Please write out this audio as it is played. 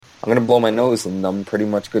I'm going to blow my nose, and I'm pretty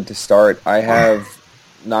much good to start. I have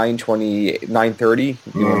 9:20, 9:30.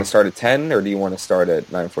 Do you want to start at 10, or do you want to start at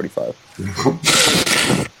 9:45?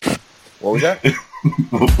 What was that?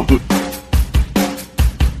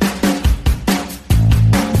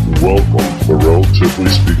 Welcome to the Relatively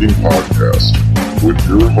Speaking podcast with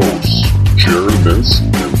your hosts, Jared Mintz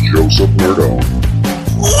and Joseph Nardone.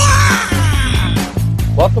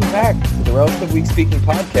 Welcome back to the Relatively Speaking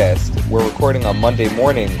podcast. We're recording on Monday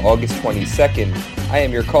morning, August 22nd. I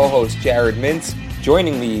am your co-host, Jared Mintz.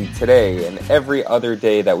 Joining me today and every other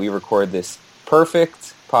day that we record this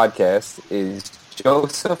perfect podcast is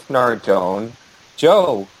Joseph Nardone.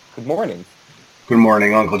 Joe, good morning. Good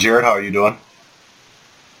morning, Uncle Jared. How are you doing?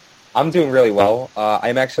 I'm doing really well.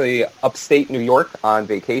 I'm actually upstate New York on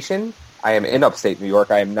vacation. I am in upstate New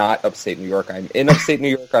York. I am not upstate New York. I'm in upstate New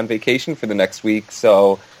York on vacation for the next week.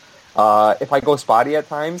 So if I go spotty at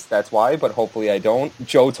times, that's why, but hopefully I don't.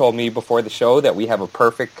 Joe told me before the show that we have a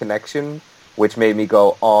perfect connection, which made me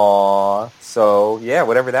go, aww. So, yeah,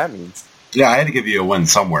 whatever that means. Yeah, I had to give you a win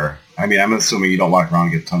somewhere. I mean, I'm assuming you don't walk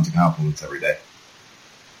around and get tons of compliments every day.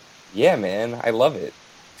 Yeah, man. I love it.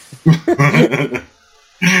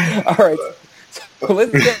 All right. So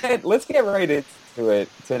let's get right into it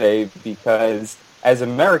today, because as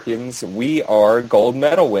Americans, we are gold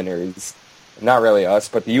medal winners. Not really us,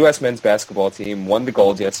 but the U.S. men's basketball team won the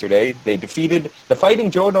gold yesterday. They defeated the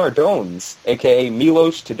Fighting Joe Nardones, a.k.a.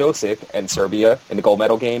 Milos Teodosic, and Serbia in the gold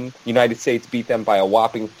medal game. United States beat them by a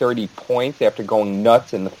whopping 30 points after going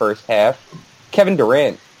nuts in the first half. Kevin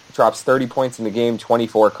Durant drops 30 points in the game,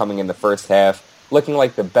 24 coming in the first half, looking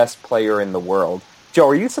like the best player in the world. Joe,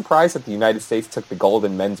 are you surprised that the United States took the gold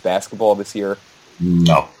in men's basketball this year?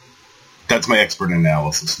 No. That's my expert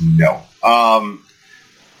analysis. No.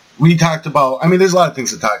 We talked about, I mean, there's a lot of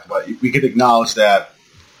things to talk about. We could acknowledge that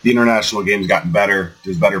the international game's gotten better.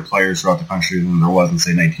 There's better players throughout the country than there was in,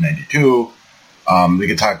 say, 1992. We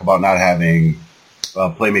could talk about not having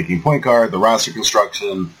a playmaking point guard, the roster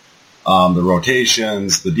construction, the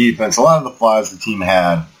rotations, the defense, a lot of the flaws the team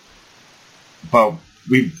had. But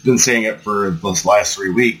we've been saying it for those last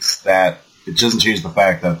 3 weeks that it doesn't change the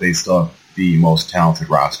fact that they still have the most talented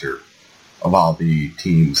roster of all the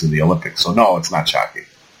teams in the Olympics. So, no, it's not shocking.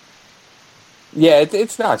 Yeah,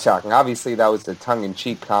 it's not shocking. Obviously, that was a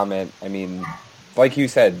tongue-in-cheek comment. I mean, like you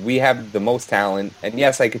said, we have the most talent. And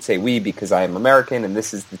yes, I could say we because I am American, and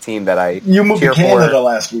this is the team that I You moved to cheer Canada for.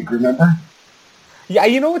 last week, remember? Yeah,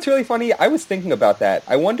 you know what's really funny? I was thinking about that.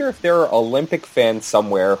 I wonder if there are Olympic fans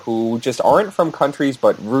somewhere who just aren't from countries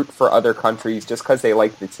but root for other countries just because they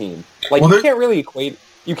like the team. Like, Well, you can't really equate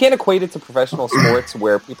it to professional sports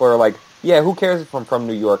where people are like, yeah, who cares if I'm from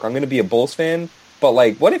New York? I'm going to be a Bulls fan. But,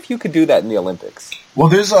 like, what if you could do that in the Olympics? Well,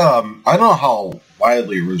 there's, I don't know how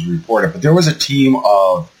widely it was reported, but there was a team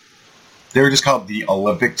they were just called the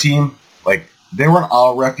Olympic team. Like, they weren't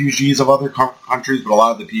all refugees of other countries, but a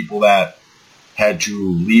lot of the people that had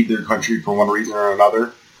to leave their country for one reason or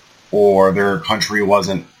another, or their country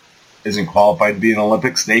isn't qualified to be in the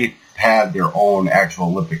Olympics, they had their own actual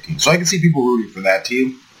Olympic team. So I can see people rooting for that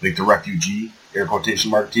team, like the refugee, air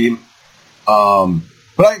quotation mark team.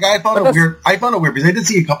 But I found it weird. I found it weird because I did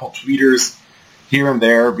see a couple tweeters here and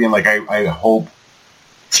there being like, I hope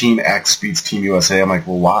Team X beats Team USA. I'm like,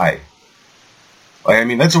 well, why? Like, I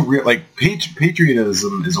mean, that's a weird, like,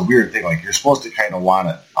 patriotism is a weird thing. Like, you're supposed to kind of want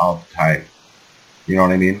it all the time. You know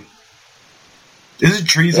what I mean? Is it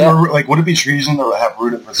treason? Yeah. Or, like, would it be treason to have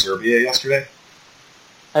rooted for Serbia yesterday?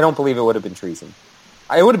 I don't believe it would have been treason.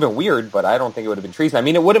 It would have been weird, but I don't think it would have been treason. I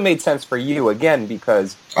mean, it would have made sense for you, again,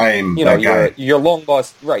 because, your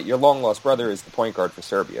long-lost brother is the point guard for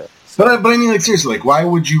Serbia. So. But I mean, like, seriously, like, why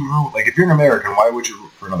would you root, like, if you're an American, why would you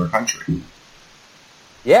root for another country?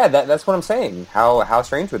 Yeah, that's what I'm saying. How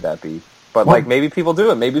strange would that be? But, like, maybe people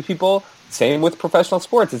do it. Maybe people, same with professional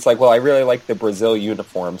sports. It's like, well, I really like the Brazil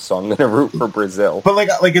uniform, so I'm going to root for Brazil. But,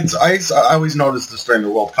 I always notice this during the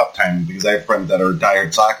World Cup time because I have friends that are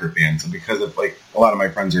diehard soccer fans. And because of, like, a lot of my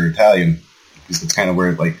friends are Italian, because it's kind of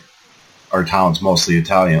weird, like, our town's mostly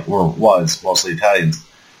Italian, or was mostly Italians.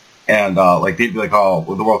 And, like, they'd be like, oh,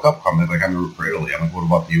 well, the World Cup coming, like, I'm going to root for Italy. I'm like, what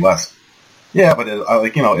about the U.S.? Yeah, but,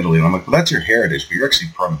 Italy. And I'm like, well, that's your heritage, but you're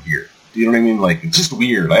actually from here. Do you know what I mean? Like, it's just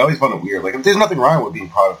weird. I always found it weird. Like, there's nothing wrong with being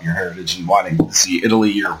proud of your heritage and wanting to see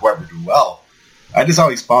Italy or whoever do well. I just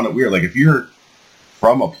always found it weird. Like, if you're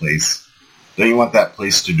from a place, don't you want that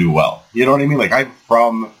place to do well? You know what I mean? Like, I'm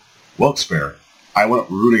from Wilkes-Barre. I wouldn't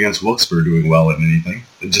root against Wilkes-Barre doing well in anything.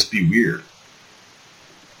 It'd just be weird.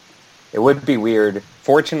 It would be weird.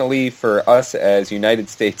 Fortunately for us as United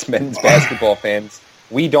States men's basketball fans,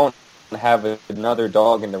 we don't have another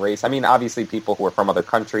dog in the race. I mean, obviously people who are from other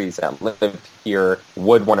countries that live here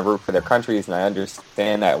would want to root for their countries, and I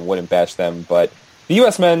understand that, wouldn't bash them. But the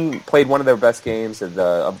U.S. men played one of their best games of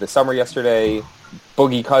the summer yesterday.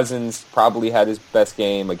 Boogie Cousins probably had his best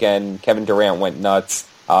game. Again, Kevin Durant went nuts.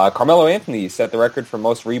 Carmelo Anthony set the record for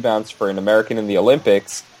most rebounds for an American in the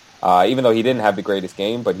Olympics, even though he didn't have the greatest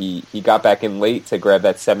game, but he got back in late to grab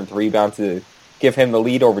that 7th rebound to give him the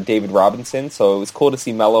lead over David Robinson. So it was cool to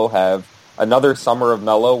see Melo have another summer of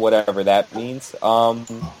Melo, whatever that means.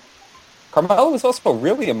 Carmelo was also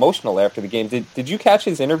really emotional after the game. Did you catch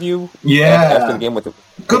his interview? After the game with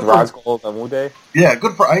Rosgold and Wude? Yeah,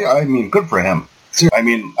 good for. I mean, good for him. I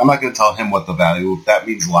mean, I'm not going to tell him what the value. If that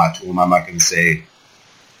means a lot to him, I'm not going to say,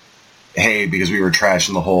 hey, because we were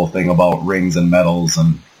trashing the whole thing about rings and medals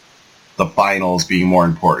and the finals being more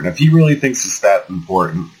important. If he really thinks it's that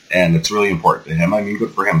important and it's really important to him, I mean,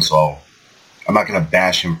 good for him. So I'm not going to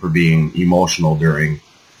bash him for being emotional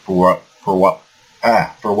for what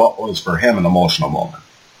was for him an emotional moment.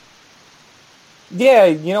 Yeah,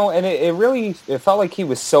 and it felt like he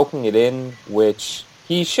was soaking it in, which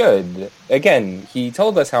he should. Again, he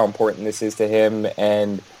told us how important this is to him,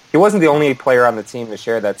 and he wasn't the only player on the team to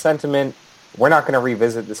share that sentiment. We're not going to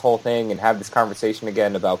revisit this whole thing and have this conversation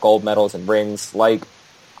again about gold medals and rings.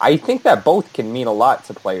 I think that both can mean a lot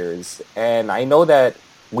to players, and I know that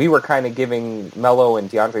we were kind of giving Melo and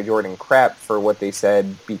DeAndre Jordan crap for what they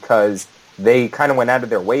said because they kind of went out of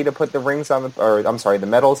their way to put the the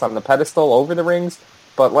medals on the pedestal over the rings.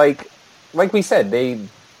 But like we said,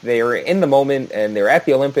 they are in the moment and they're at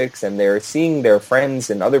the Olympics and they're seeing their friends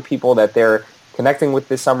and other people that they're connecting with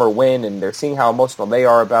this summer win, and they're seeing how emotional they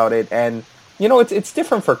are about it. And it's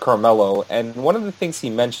different for Carmelo. And one of the things he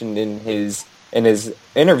mentioned in his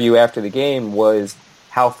interview after the game was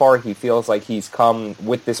how far he feels like he's come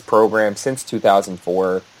with this program since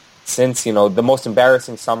 2004. Since, the most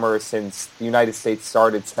embarrassing summer since the United States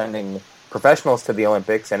started sending professionals to the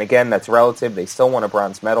Olympics. And again, that's relative. They still won a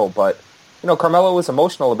bronze medal. But, Carmelo was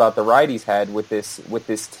emotional about the ride he's had with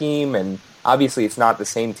this team. And obviously it's not the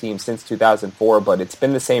same team since 2004, but it's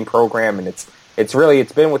been the same program. And it's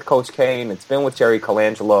been with Coach K and it's been with Jerry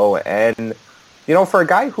Colangelo. And, for a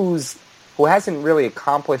guy who hasn't really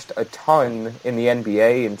accomplished a ton in the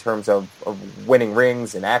NBA in terms of winning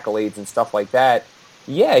rings and accolades and stuff like that,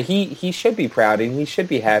 yeah, he should be proud and he should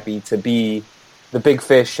be happy to be the big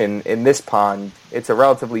fish in this pond. It's a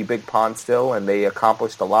relatively big pond still, and they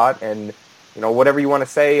accomplished a lot. And, whatever you want to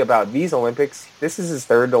say about these Olympics, this is his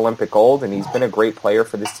 3rd Olympic gold, and he's been a great player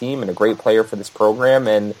for this team and a great player for this program.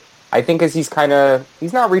 And I think as he's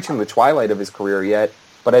not reaching the twilight of his career yet,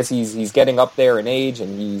 but as he's getting up there in age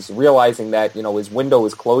and he's realizing that, his window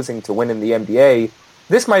is closing to win in the NBA,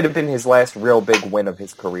 this might have been his last real big win of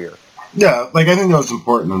his career. Yeah, I think that was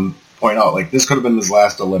important to point out. This could have been his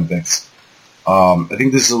last Olympics. I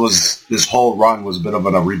think this whole run was a bit of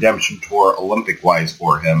a redemption tour Olympic-wise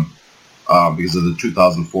for him because of the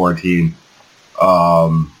 2014.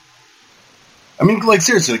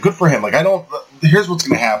 Seriously, good for him. Here's what's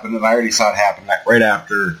going to happen, and I already saw it happen right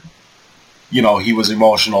after, he was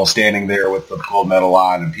emotional standing there with the gold medal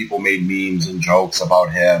on, and people made memes and jokes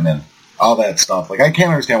about him and all that stuff. I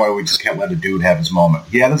can't understand why we just can't let a dude have his moment.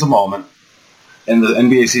 He had his moment, and the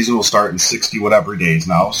NBA season will start in 60-whatever days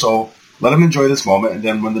now, so let him enjoy this moment, and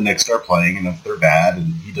then when the Knicks start playing, and if they're bad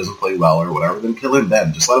and he doesn't play well or whatever, then kill him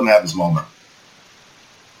then. Just let him have his moment.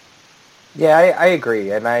 Yeah, I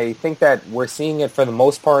agree, and I think that we're seeing it for the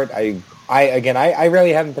most part. I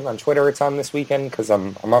really haven't been on Twitter a ton this weekend because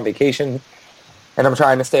I'm on vacation, and I'm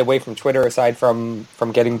trying to stay away from Twitter aside from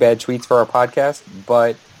getting bad tweets for our podcast,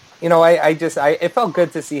 but it felt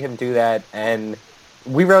good to see him do that, and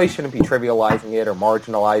we really shouldn't be trivializing it or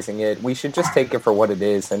marginalizing it. We should just take it for what it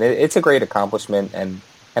is, and it's a great accomplishment, and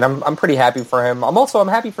I'm pretty happy for him. I'm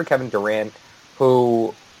happy for Kevin Durant,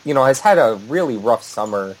 who, has had a really rough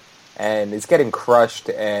summer and is getting crushed,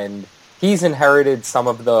 and he's inherited some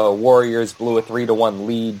of the Warriors blew a 3-1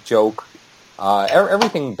 lead joke.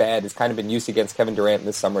 Everything bad has kind of been used against Kevin Durant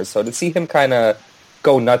this summer, so to see him kind of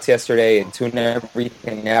go nuts yesterday and tune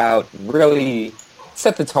everything out really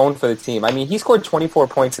set the tone for the team. I mean, he scored 24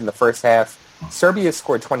 points in the first half. Serbia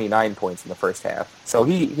scored 29 points in the first half. So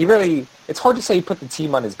he really, it's hard to say he put the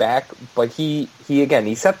team on his back, but he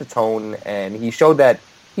set the tone, and he showed that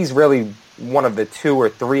he's really one of the 2 or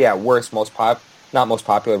 3 at worst not most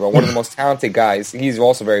popular, but one of the most talented guys. He's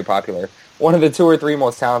also very popular. One of the 2 or 3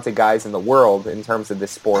 most talented guys in the world in terms of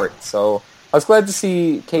this sport. So I was glad to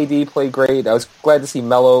see KD play great. I was glad to see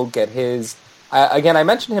Melo get his. Again, I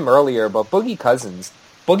mentioned him earlier, but Boogie Cousins.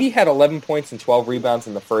 Boogie had 11 points and 12 rebounds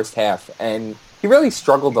in the first half, and he really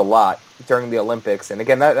struggled a lot during the Olympics. And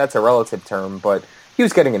again, that's a relative term, but he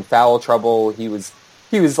was getting in foul trouble. He was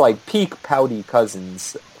like peak Pouty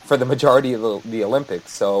Cousins for the majority of the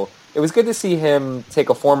Olympics. So it was good to see him take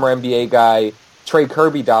a former NBA guy, Trey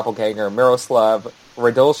Kirby doppelganger, Miroslav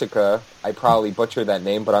Raduljica. I probably butchered that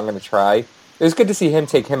name, but I'm going to try. It was good to see him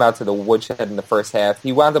take him out to the woodshed in the first half.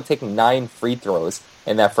 He wound up taking 9 free throws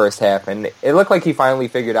in that first half, and it looked like he finally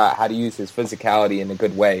figured out how to use his physicality in a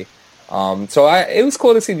good way. It was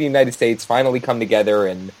cool to see the United States finally come together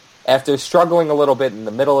and, after struggling a little bit in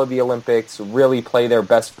the middle of the Olympics, really play their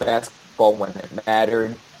best basketball when it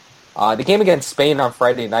mattered. The game against Spain on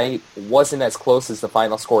Friday night wasn't as close as the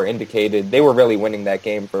final score indicated. They were really winning that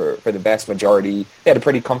game for the vast majority. They had a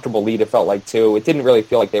pretty comfortable lead, it felt like, too. It didn't really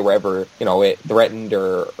feel like they were ever, threatened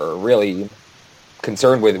or really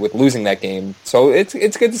concerned with losing that game. So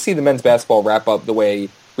it's good to see the men's basketball wrap up the way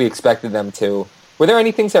we expected them to. Were there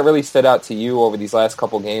any things that really stood out to you over these last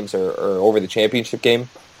couple games or over the championship game?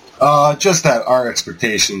 Just that our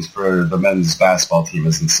expectations for the men's basketball team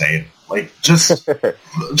is insane. Like, just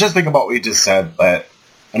think about what we just said, that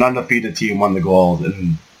an undefeated team won the gold,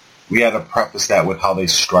 and we had to preface that with how they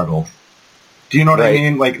struggled. Do you know what I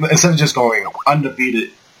mean? Like, instead of just going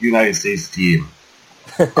undefeated United States team,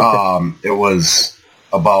 it was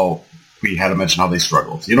about, we had to mention how they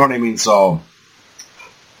struggled. You know what I mean? So,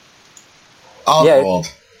 gold.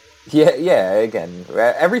 Yeah, again,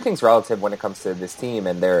 everything's relative when it comes to this team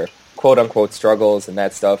and their quote-unquote struggles and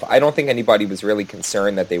that stuff. I don't think anybody was really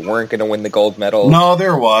concerned that they weren't going to win the gold medal. No,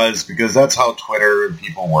 there was, because that's how Twitter and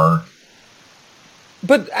people work.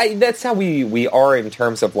 But that's how we are in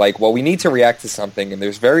terms of, like, well, we need to react to something, and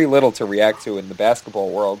there's very little to react to in the basketball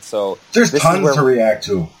world. So there's tons to react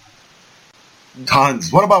to.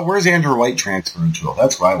 Tons. What about, where's Andrew White transferring to?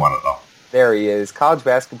 That's what I want to know. There he is, College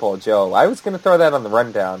Basketball Joe. I was going to throw that on the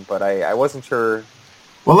rundown, but I wasn't sure.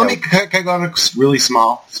 Well, can I go on a really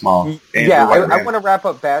small? Yeah, I want to wrap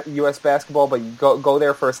up U.S. basketball, but you go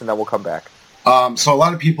there first, and then we'll come back. So a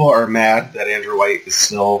lot of people are mad that Andrew White is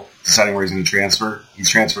still deciding where he's going to transfer. He's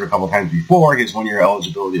transferred a couple times before. He has 1 year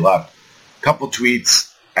eligibility left. A couple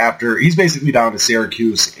tweets after. He's basically down to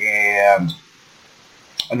Syracuse and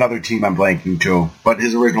another team I'm blanking to, but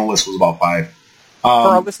his original list was about 5. For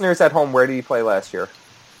our listeners at home, where did he play last year?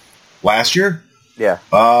 Last year? Yeah.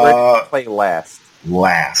 Where did he play last?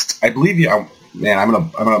 Last. I believe I'm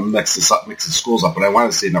gonna mix the schools up, but I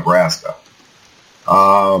want to say Nebraska.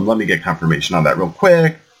 Let me get confirmation on that real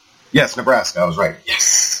quick. Yes, Nebraska. I was right.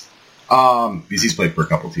 Yes. Because he's played for a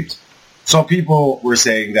couple teams. So people were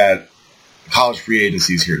saying that college free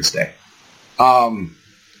agency is here to stay.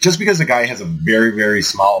 Just because the guy has a very, very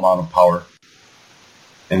small amount of power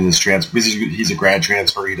in this transfer, because he's a grad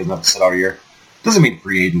transfer, he doesn't have to sit out a year, doesn't mean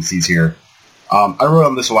free agency's here. I wrote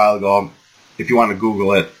on this a while ago. If you want to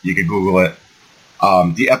Google it, you can Google it.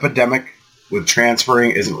 The epidemic with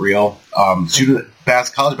transferring isn't real.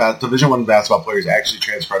 College Division I basketball players actually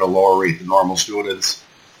transfer at a lower rate than normal students.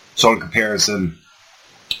 So in comparison,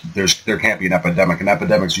 there can't be an epidemic. An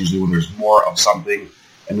epidemic's usually when there's more of something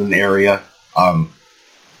in an area.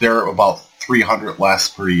 There are about 300 less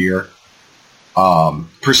per year.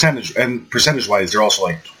 Percentage-wise, they're also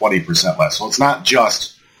like 20% less. So it's not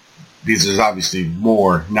just these. There's obviously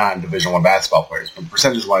more non-Division I basketball players, but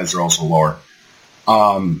percentage-wise, they're also lower.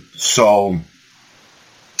 So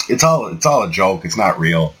it's all a joke. It's not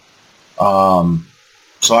real.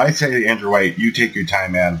 So I say, Andrew White, you take your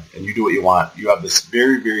time, man, and you do what you want. You have this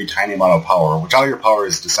very, very tiny amount of power, which all your power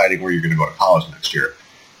is deciding where you're going to go to college next year.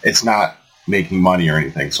 It's not making money or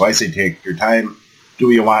anything. So I say take your time, do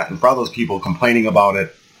what you want. And for all those people complaining about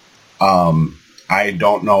it, I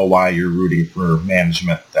don't know why you're rooting for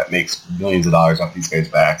management that makes millions of dollars off these guys'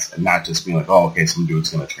 backs and not just being like, oh, okay, some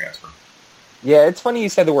dude's going to transfer. Yeah, it's funny you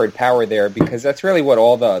said the word power there, because that's really what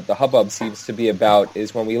all the hubbub seems to be about,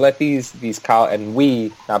 is when we let these and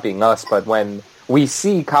we, not being us, but when we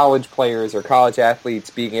see college players or college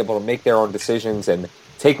athletes being able to make their own decisions and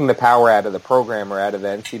taking the power out of the program or out of the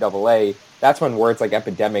NCAA, that's when words like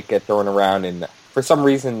epidemic get thrown around, and for some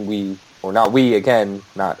reason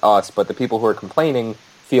not us, but the people who are complaining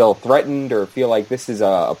feel threatened or feel like this is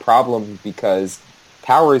a problem because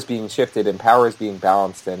power is being shifted and power is being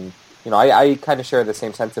balanced. And I kind of share the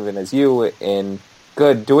same sentiment as you in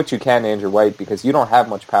do what you can, Andrew White, because you don't have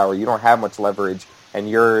much power, you don't have much leverage, and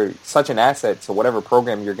you're such an asset to whatever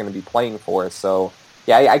program you're going to be playing for. So,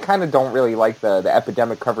 yeah, I kind of don't really like the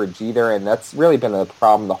epidemic coverage either, and that's really been a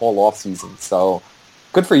problem the whole offseason. So,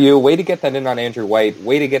 good for you. Way to get that in on Andrew White.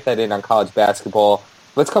 Way to get that in on college basketball.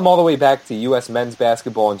 Let's come all the way back to U.S. men's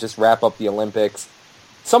basketball and just wrap up the Olympics.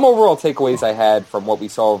 some overall takeaways I had from what we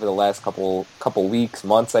saw over the last couple weeks,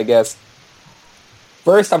 months, I guess.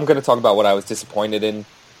 First, I'm going to talk about what I was disappointed in.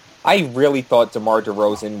 I really thought DeMar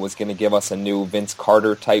DeRozan was going to give us a new Vince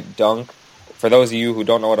Carter-type dunk. For those of you who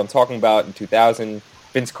don't know what I'm talking about, in 2000,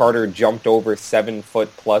 Vince Carter jumped over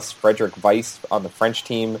 7-foot-plus Frederick Weiss on the French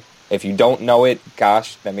team. If you don't know it,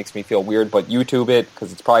 gosh, that makes me feel weird, but YouTube it,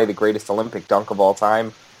 because it's probably the greatest Olympic dunk of all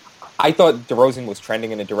time. I thought DeRozan was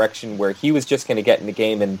trending in a direction where he was just going to get in the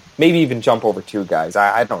game and maybe even jump over two guys.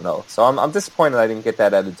 I don't know. So I'm disappointed I didn't get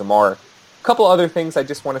that out of DeMar. A couple other things I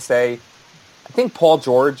just want to say. I think Paul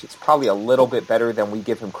George is probably a little bit better than we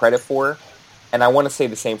give him credit for, and I want to say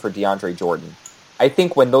the same for DeAndre Jordan. I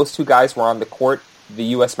think when those two guys were on the court, the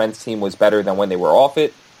U.S. men's team was better than when they were off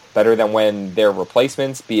it, better than when their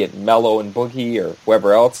replacements, be it Melo and Boogie or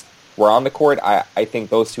whoever else, were on the court. I think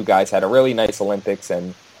those two guys had a really nice Olympics,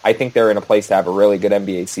 and I think they're in a place to have a really good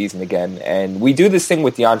NBA season again. And we do this thing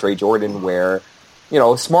with DeAndre Jordan where, you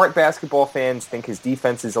know, smart basketball fans think his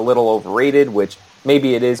defense is a little overrated, which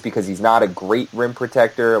maybe it is because he's not a great rim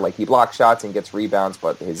protector. Like, he blocks shots and gets rebounds,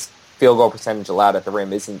 but his field goal percentage allowed at the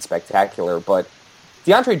rim isn't spectacular. But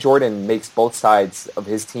DeAndre Jordan makes both sides of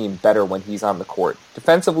his team better when he's on the court.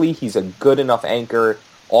 Defensively, he's a good enough anchor.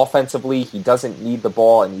 Offensively, he doesn't need the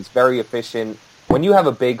ball, and he's very efficient. When you have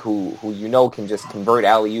a big who you know can just convert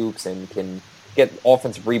alley-oops and can get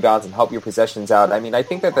offensive rebounds and help your possessions out, I mean, I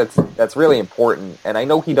think that's really important. And I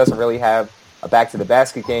know he doesn't really have a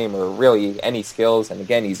back-to-the-basket game or really any skills. And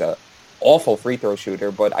again, he's a awful free throw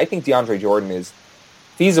shooter. But I think DeAndre Jordan is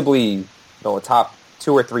feasibly, a top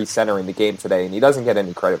 2 or 3 center in the game today, and he doesn't get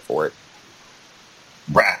any credit for it.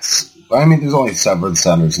 Rats. I mean, there's only 7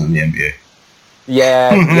 centers in the NBA.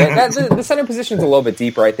 Yeah, the center position's a little bit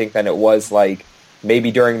deeper, I think, than it was like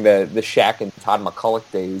maybe during the Shaq and Todd McCulloch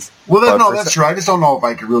days. Well, that's true. I just don't know if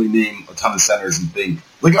I could really name a ton of centers and think.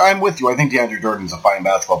 Like, I'm with you. I think DeAndre Jordan's a fine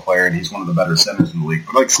basketball player, and he's one of the better centers in the league.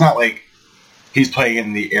 But like, it's not like he's playing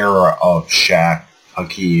in the era of Shaq,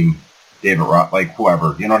 Hakeem, David Roth, like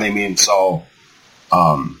whoever. You know what I mean? So,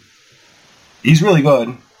 he's really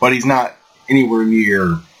good, but he's not anywhere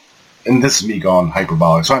near. And this is me going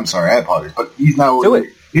hyperbolic, so I'm sorry. I apologize, but he's not.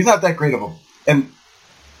 He's not that great of a. And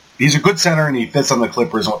he's a good center, and he fits on the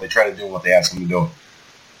Clippers and what they try to do and what they ask him to do.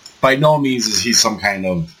 By no means is he some kind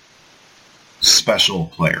of special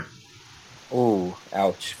player. Ooh,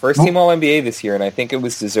 ouch. First team All-NBA this year, and I think it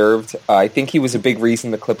was deserved. I think he was a big reason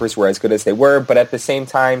the Clippers were as good as they were, but at the same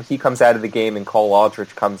time, he comes out of the game and Cole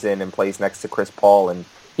Aldrich comes in and plays next to Chris Paul, and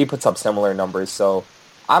he puts up similar numbers. So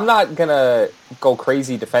I'm not going to go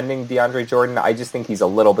crazy defending DeAndre Jordan. I just think he's a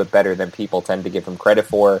little bit better than people tend to give him credit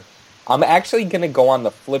for. I'm actually going to go on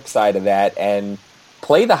the flip side of that and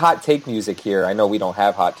play the hot take music here. I know we don't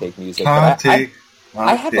have hot take music.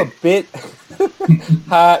 I have a bit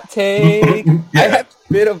hot take. Yeah. I have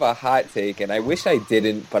a bit of a hot take, and I wish I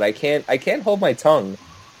didn't, but I can't hold my tongue.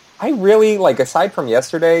 I really, aside from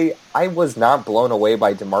yesterday, I was not blown away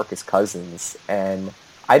by DeMarcus Cousins, and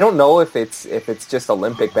I don't know if it's just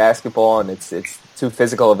Olympic basketball and it's too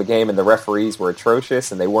physical of a game and the referees were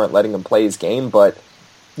atrocious and they weren't letting him play his game, but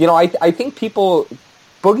I think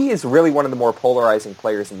Boogie is really one of the more polarizing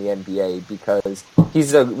players in the NBA because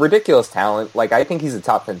he's a ridiculous talent. Like, I think he's a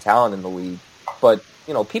top 10 talent in the league. But,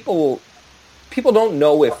 people don't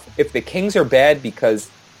know if the Kings are bad because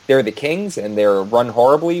they're the Kings and they're run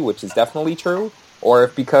horribly, which is definitely true, or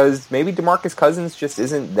if because maybe DeMarcus Cousins just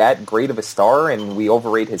isn't that great of a star and we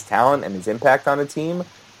overrate his talent and his impact on a team.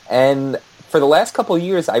 And for the last couple of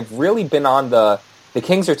years, I've really been on the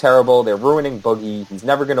Kings are terrible, they're ruining Boogie, he's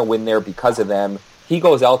never going to win there because of them. He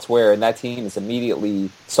goes elsewhere, and that team is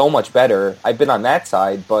immediately so much better. I've been on that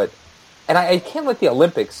side, and I can't let the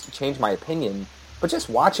Olympics change my opinion, but just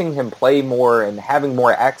watching him play more and having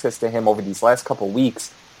more access to him over these last couple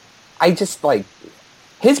weeks, I just,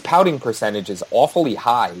 his pouting percentage is awfully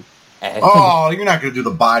high. And you're not going to do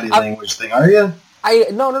the body language thing, are you?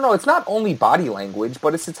 No, it's not only body language,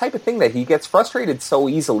 but it's the type of thing that he gets frustrated so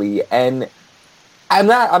easily, and I'm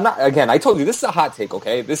not. Again, I told you this is a hot take.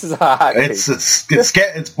 Okay, this is a hot take.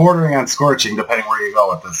 It's bordering on scorching, depending where you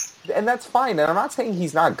go with this. And that's fine. And I'm not saying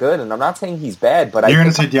he's not good, and I'm not saying he's bad. But you're going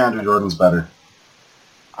to say DeAndre Jordan's better.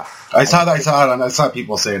 I saw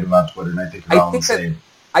people say it on Twitter, and I think you're all insane.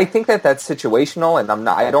 I think that's situational, and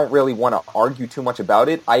I don't really want to argue too much about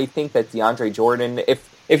it. I think that DeAndre Jordan,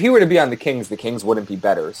 if he were to be on the Kings wouldn't be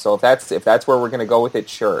better. So if that's where we're going to go with it,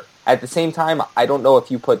 sure. At the same time, I don't know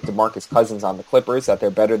if you put DeMarcus Cousins on the Clippers that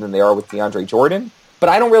they're better than they are with DeAndre Jordan. But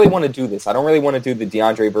I don't really want to do this. I don't really want to do the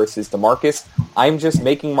DeAndre versus DeMarcus. I'm just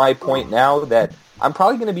making my point now that I'm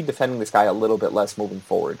probably going to be defending this guy a little bit less moving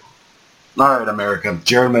forward. All right, America.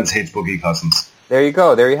 Jared Mintz hates Boogie Cousins. There you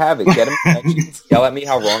go. There you have it. Get him mentions. Yell at me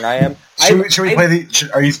how wrong I am. Should we play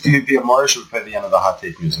the? Are you the more? Or should we play the end of the hot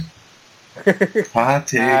take music? Hot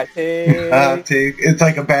take. Hot take. It's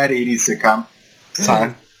like a bad '80s sitcom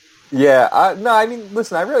song. Yeah. No, I mean,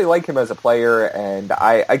 listen. I really like him as a player, and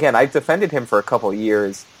I've defended him for a couple of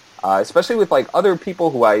years, especially with like other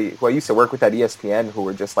people who I used to work with at ESPN, who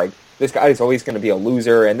were just like, this guy is always going to be a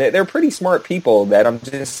loser, and they're pretty smart people that I'm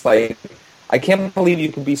just like, I can't believe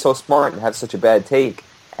you can be so smart and have such a bad take.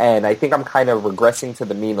 And I think I'm kind of regressing to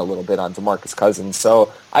the mean a little bit on DeMarcus Cousins.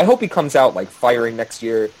 So I hope he comes out like firing next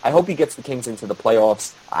year. I hope he gets the Kings into the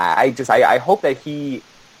playoffs. I hope that he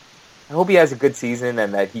has a good season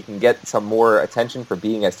and that he can get some more attention for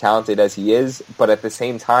being as talented as he is. But at the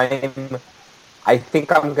same time, I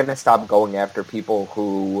think I'm going to stop going after people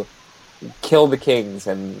who kill the Kings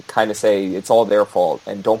and kind of say it's all their fault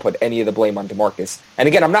and don't put any of the blame on DeMarcus. And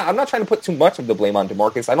again, I'm not trying to put too much of the blame on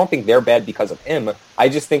DeMarcus. I don't think they're bad because of him. I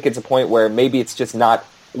just think it's a point where maybe it's just not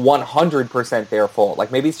 100% their fault.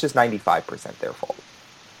 Like maybe it's just 95% their fault.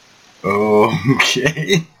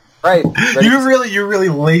 Okay. Right. You really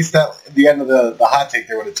laced that the end of the hot take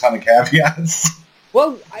there with a ton of caveats.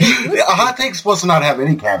 Well, a hot take's supposed to not have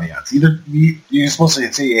any caveats. Either you're supposed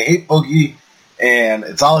to say you hate Boogie and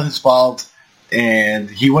it's all his fault, and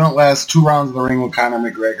he wouldn't last 2 rounds in the ring with Conor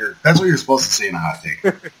McGregor. That's what you're supposed to say in a hot take.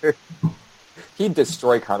 He'd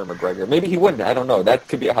destroy Conor McGregor. Maybe he wouldn't. I don't know. That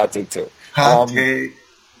could be a hot take, too. Hot take.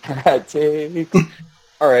 Hot take.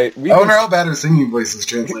 All right. I wonder how bad our singing voices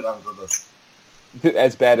translate onto this.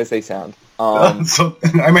 As bad as they sound. So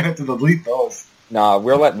I might have to delete those. Nah,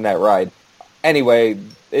 we're letting that ride. Anyway,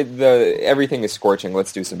 everything is scorching.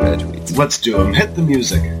 Let's do some bad tweets. Let's do them. Hit the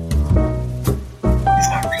music. He's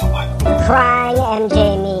not real, by the way. Crying MJ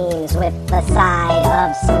memes with the side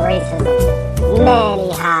of some racism.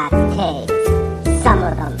 Many hot takes. Some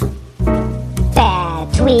of them bad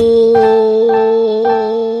tweets.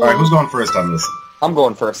 All right, who's going first on this? I'm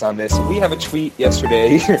going first on this. We have a tweet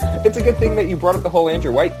yesterday. It's a good thing that you brought up the whole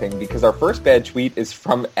Andrew White thing, because our first bad tweet is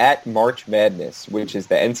from @MarchMadness, which is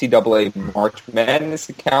the NCAA March Madness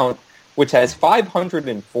account, which has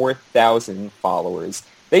 504,000 followers.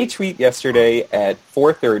 They tweet yesterday at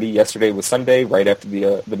 4:30. Yesterday was Sunday, right after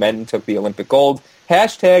the men took the Olympic gold.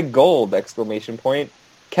 #gold!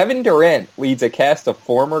 Kevin Durant leads a cast of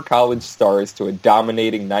former college stars to a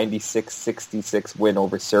dominating 96-66 win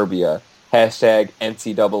over Serbia.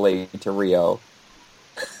 #NCAA to Rio.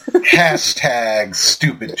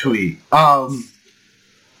 #stupid tweet.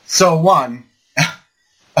 So one,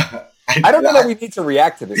 I don't know that we need to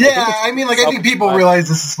react to this. Yeah, I think people realize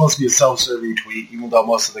this is supposed to be a self-serving tweet, even though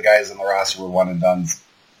most of the guys on the roster were one and dones.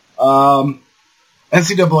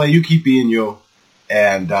 NCAA, you keep being you,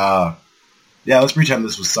 and let's pretend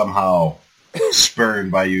this was somehow spurned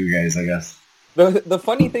by you guys, I guess. The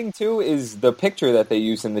funny thing, too, is the picture that they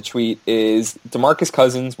use in the tweet is DeMarcus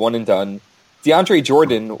Cousins, one and done. DeAndre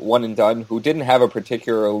Jordan, one and done, who didn't have a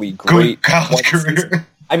particularly great college career. Season.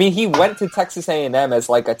 I mean, he went to Texas A&M as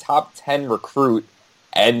like a top 10 recruit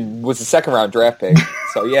and was a second-round draft pick.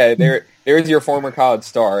 So, yeah, there's your former college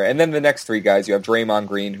star. And then the next 3 guys, you have Draymond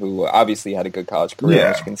Green, who obviously had a good college career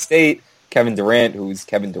at Michigan State, Kevin Durant, who's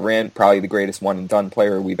Kevin Durant, probably the greatest one-and-done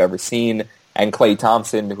player we've ever seen, and Klay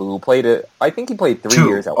Thompson, who I think he played 3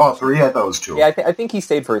 years. I thought it was 2. Yeah, I think he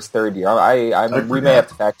stayed for his 3rd year. We may have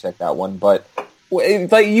to fact check that one, but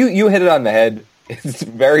like you hit it on the head. It's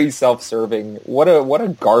very self-serving. What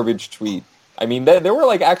a garbage tweet. I mean, there were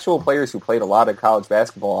like actual players who played a lot of college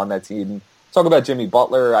basketball on that team. Talk about Jimmy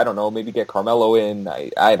Butler. I don't know. Maybe get Carmelo in.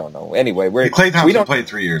 I don't know. Anyway, Klay Thompson played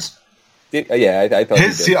 3 years. I thought he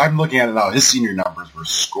did. I'm looking at it now. His senior numbers were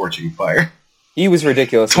scorching fire. He was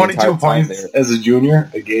ridiculous. 22 points as a junior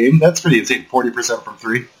a game. That's pretty insane. 40% from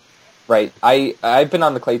 3. Right. I've been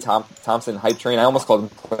on the Klay Thompson hype train. I almost called him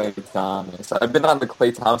Klay Thomas. I've been on the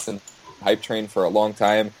Klay Thompson hype train for a long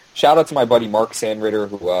time. Shout out to my buddy Mark Sandritter,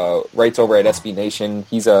 who writes over at SB Nation.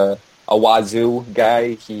 He's a Wazoo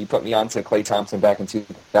guy. He put me onto Klay Thompson back in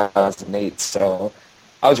 2008. So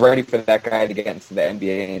I was ready for that guy to get into the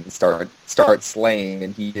NBA and start slaying,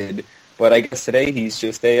 and he did. But I guess today he's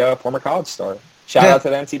just a former college star. Shout out to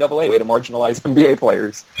the NCAA, way to marginalize NBA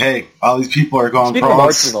players. Hey, all these people are going pro.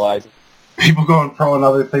 Marginalized. People going pro in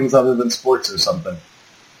other things other than sports or something.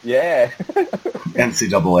 Yeah.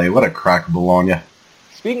 NCAA, what a crock of bologna.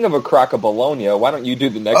 Speaking of a crock of bologna, why don't you do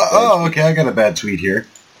the next okay, I got a bad tweet here.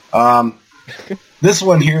 This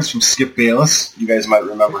one here is from Skip Bayless. You guys might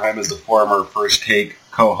remember him as the former First Take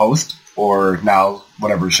co-host, or now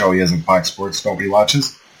whatever show he has in Fox Sports nobody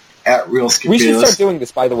watches. at Real Skip We should Bayless. start doing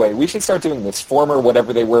this, by the way. We should start doing this. Former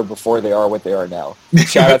whatever they were before they are what they are now.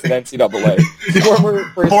 Shout out to the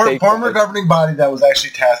NCAA. Former governing body that was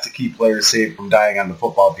actually tasked to keep players safe from dying on the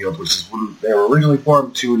football field, which is when they were originally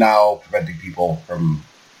formed, to now preventing people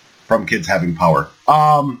from kids having power.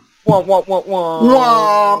 Wah, wah, wah,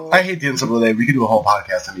 wah. I hate the NCAA. We could do a whole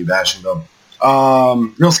podcast on me bashing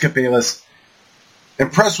them. Real Skip Bayless.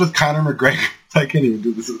 Impressed with Conor McGregor. I can't even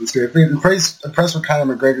do this at this rate. Impressed with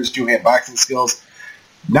Conor McGregor's two-hand boxing skills.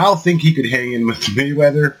 Now think he could hang in with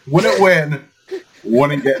Mayweather. Wouldn't win.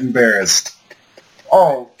 Wouldn't get embarrassed.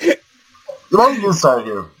 Oh. Let me start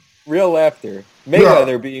here. Real laughter.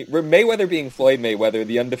 Mayweather being Floyd Mayweather,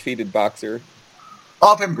 the undefeated boxer.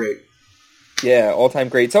 All-time great. Yeah, all-time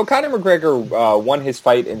great. So Conor McGregor won his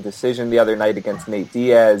fight in decision the other night against Nate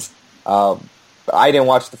Diaz. I didn't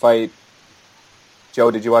watch the fight. Joe,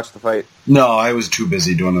 did you watch the fight? No, I was too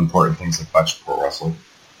busy doing important things like watching pro wrestling.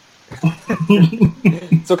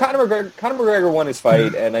 So Conor McGregor won his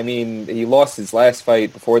fight, and I mean, he lost his last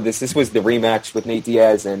fight before this. This was the rematch with Nate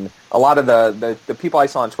Diaz, and a lot of the people I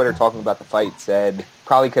saw on Twitter talking about the fight said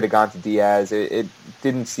probably could have gone to Diaz. It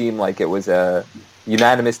didn't seem like it was a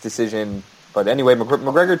unanimous decision, but anyway,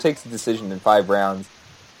 McGregor takes the decision in 5 rounds.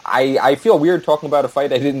 I feel weird talking about a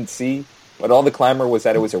fight I didn't see. But all the clamor was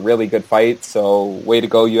that it was a really good fight, so way to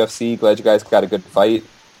go, UFC. Glad you guys got a good fight.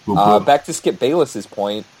 Back to Skip Bayless's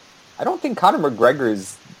point, I don't think Conor McGregor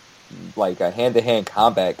is like a hand-to-hand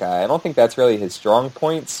combat guy. I don't think that's really his strong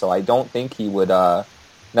point, so I don't think he would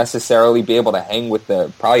necessarily be able to hang with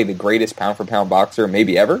probably the greatest pound-for-pound boxer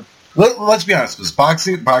maybe ever. Let's be honest,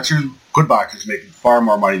 good boxers making far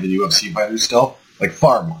more money than UFC fighters still. Like,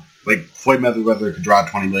 far more. Like, Floyd Mayweather could draw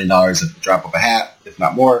 $20 million if the drop of a hat, if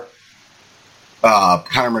not more.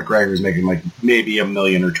 Conor McGregor is making like maybe $1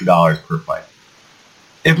 million or $2 per fight.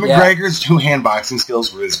 If McGregor's two-hand boxing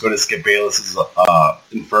skills were as good as Skip Bayless is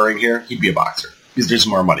inferring here, he'd be a boxer because there's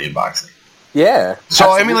more money in boxing. Yeah. So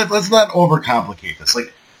absolutely. I mean, let's not overcomplicate this.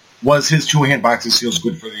 Like, was his two-hand boxing skills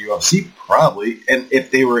good for the UFC? Probably. And if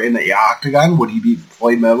they were in the octagon, would he beat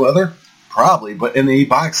Floyd Mayweather? Probably. But in a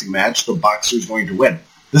boxing match, the boxer is going to win.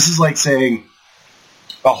 This is like saying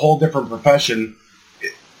a whole different profession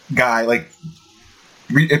guy, like.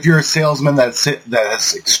 If you're a salesman that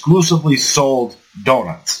has exclusively sold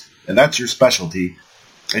donuts, and that's your specialty,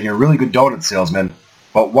 and you're a really good donut salesman,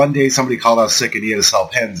 but one day somebody called out sick and you had to sell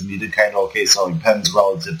pens, and you did kind of okay selling pens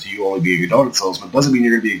relative to you only being a donut salesman, doesn't mean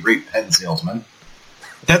you're going to be a great pen salesman.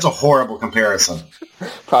 That's a horrible comparison.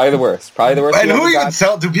 Probably the worst. And who even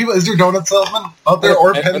sell? Do people? Is there donut salesmen out there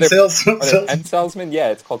or pen salesmen? Pen salesmen? Yeah,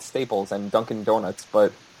 it's called Staples and Dunkin' Donuts,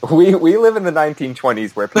 but. We live in the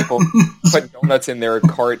 1920s where people put donuts in their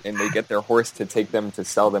cart and they get their horse to take them to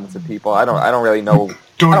sell them to people. I don't really know.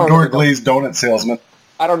 Door glazed donut salesman.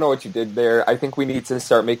 I don't know what you did there. I think we need to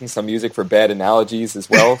start making some music for bad analogies as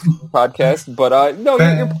well for the podcast. But no,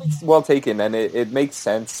 your point's well taken, and it makes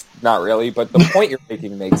sense. Not really, but the point you're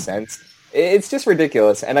making makes sense. It's just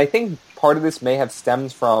ridiculous, and I think part of this may have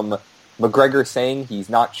stemmed from McGregor saying he's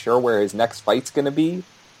not sure where his next fight's going to be.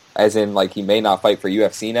 As in, like, he may not fight for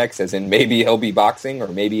UFC next, as in maybe he'll be boxing, or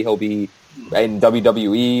maybe he'll be in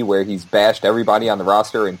WWE, where he's bashed everybody on the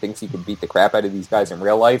roster and thinks he can beat the crap out of these guys in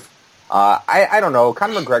real life. I don't know.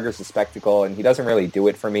 Conor McGregor's a spectacle, and he doesn't really do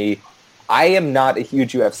it for me. I am not a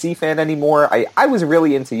huge UFC fan anymore. I was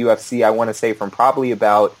really into UFC, I want to say, from probably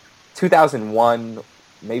about 2001,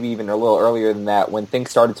 maybe even a little earlier than that, when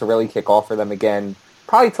things started to really kick off for them again,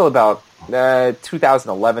 probably till about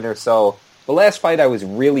 2011 or so. The last fight I was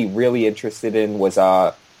really, really interested in was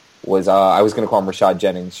I was going to call him Rashad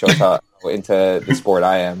Jennings. Shows how into the sport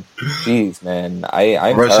I am. Jeez, man.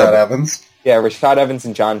 I'm Rashad Evans? Yeah, Rashad Evans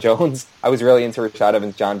and John Jones. I was really into Rashad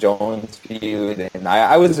Evans-John Jones feud, and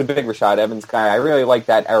I was a big Rashad Evans guy. I really liked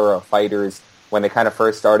that era of fighters when they kind of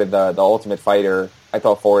first started the Ultimate Fighter. I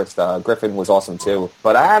thought Forrest Griffin was awesome too.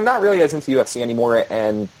 But I'm not really as into UFC anymore,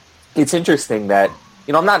 and it's interesting that,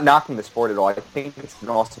 you know, I'm not knocking the sport at all. I think it's an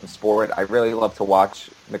awesome sport. I really love to watch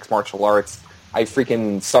mixed martial arts. I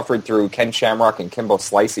freaking suffered through Ken Shamrock and Kimbo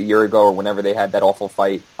Slice a year ago or whenever they had that awful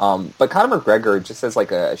fight. But Conor McGregor, just as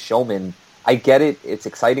like a showman, I get it. It's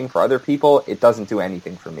exciting for other people. It doesn't do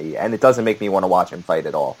anything for me. And it doesn't make me want to watch him fight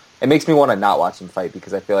at all. It makes me want to not watch him fight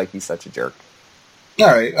because I feel like he's such a jerk. All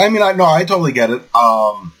right. I mean, I totally get it.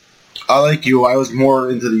 I like you. I was more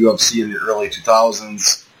into the UFC in the early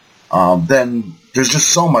 2000s. Then there's just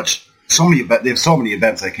so many events. They have so many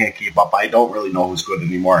events I can't keep up. I don't really know who's good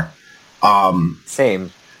anymore.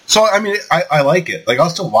 Same. So, I mean, I like it. Like, I'll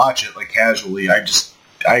still watch it, like, casually.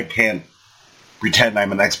 I can't pretend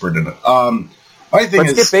I'm an expert in it. My thing But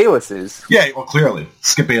is, Skip Bayless is. yeah, well, clearly,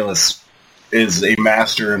 Skip Bayless is a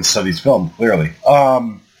master and studies film. Clearly,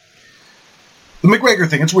 the McGregor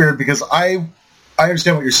thing, it's weird because I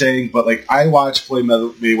understand what you're saying, but like I watch Floyd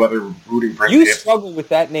Mayweather rooting for him. You struggle with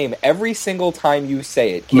that name every single time you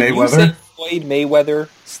say it. Can you Mayweather? say Floyd Mayweather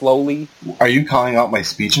slowly? Are you calling out my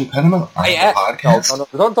speech impediment on the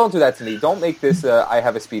podcast? No, don't do that to me. Don't make this I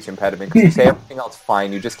have a speech impediment because you say everything else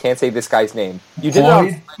fine. You just can't say this guy's name. You did Floyd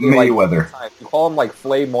it on Friday, Mayweather. Like, you call him like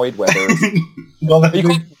Flay Mayweather. Well,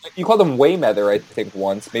 you called him Wayweather, I think,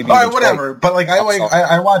 once. Maybe. all right, whatever. But like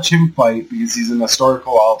I watch him fight because he's an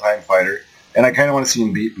historical all-time fighter, and I kind of want to see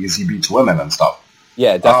him beat because he beats women and stuff.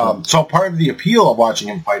 Yeah, definitely. So part of the appeal of watching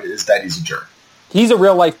him fight is that he's a jerk. He's a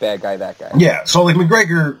real life bad guy. That guy. Yeah. So like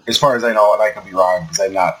McGregor, as far as I know, and I could be wrong because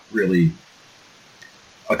I'm not really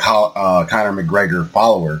a Conor McGregor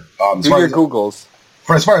follower. Do your Googles.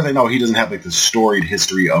 As far as I know, he doesn't have like the storied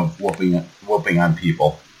history of whooping on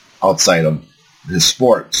people outside of his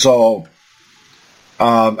sport. So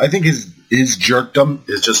I think his jerkdom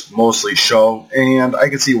is just mostly show, and I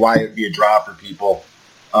can see why it'd be a draw for people.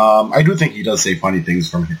 I do think he does say funny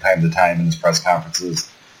things from time to time in his press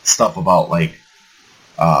conferences, stuff about like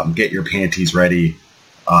get your panties ready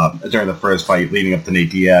during the first fight leading up to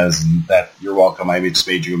Nate Diaz, and that you're welcome, I just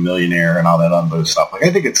made you a millionaire, and all that other stuff. Like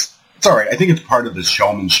I think it's all right. I think it's part of the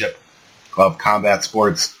showmanship of combat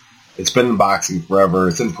sports. It's been in boxing forever.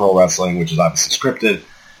 It's in pro wrestling, which is obviously scripted,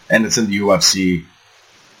 and it's in the UFC.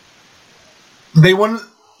 They wouldn't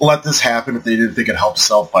let this happen if they didn't think it helped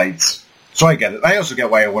sell fights. So I get it. I also get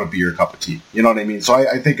why it wouldn't be your cup of tea. You know what I mean? So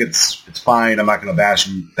I think it's fine. I'm not going to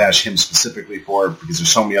bash him specifically for it because there's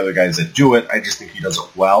so many other guys that do it. I just think he does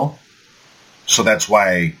it well. So that's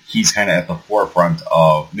why he's kind of at the forefront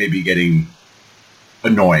of maybe getting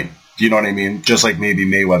annoying. Do you know what I mean? Just like maybe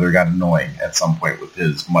Mayweather got annoying at some point with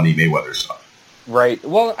his Money Mayweather stuff. Right.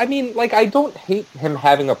 Well, I mean, like, I don't hate him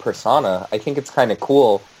having a persona. I think it's kind of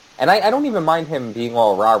cool. And I don't even mind him being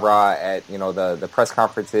all rah-rah at, you know, the press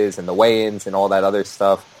conferences and the weigh-ins and all that other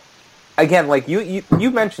stuff. Again, like,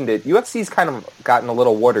 you mentioned it, UFC's kind of gotten a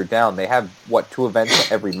little watered down. They have, 2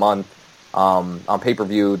 events every month on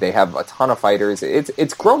pay-per-view. They have a ton of fighters.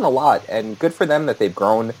 It's grown a lot, and good for them that they've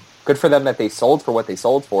grown. Good for them that they sold for what they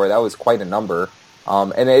sold for. That was quite a number.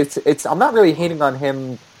 And it's I'm not really hating on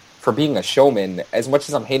him for being a showman as much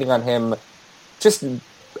as I'm hating on him just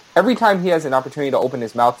every time he has an opportunity to open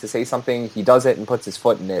his mouth to say something, he does it and puts his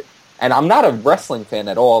foot in it. And I'm not a wrestling fan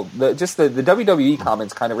at all. The WWE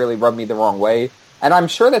comments kind of really rubbed me the wrong way. And I'm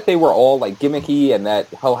sure that they were all like gimmicky and that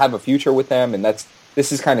he'll have a future with them. And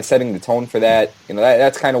this is kind of setting the tone for that. You know,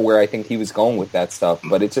 that's kind of where I think he was going with that stuff.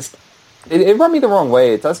 But it rubbed me the wrong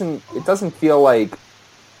way. It doesn't feel like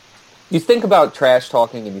you think about trash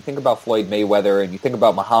talking and you think about Floyd Mayweather and you think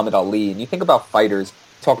about Muhammad Ali and you think about fighters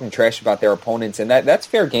talking trash about their opponents, and that's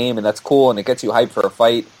fair game and that's cool and it gets you hyped for a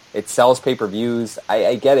fight. It sells pay-per-views.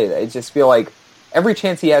 I get it. I just feel like every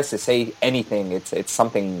chance he has to say anything, it's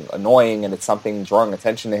something annoying and it's something drawing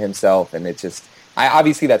attention to himself, and it's just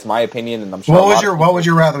obviously that's my opinion, and I'm sure. What would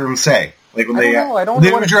you rather him say? Like when I don't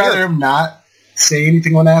know. Would you rather him not say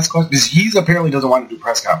anything when asked questions? Because he apparently doesn't want to do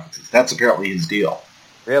press conferences. That's apparently his deal.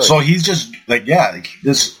 Really? So he's just like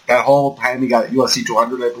that whole time he got UFC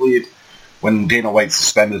 200, I believe. When Dana White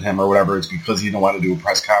suspended him or whatever, it's because he didn't want to do a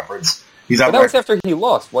press conference. That was after he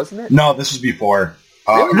lost, wasn't it? No, this was before.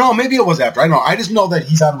 Really? No, maybe it was after. I don't know. I just know that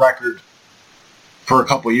he's on record for a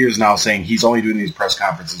couple of years now saying he's only doing these press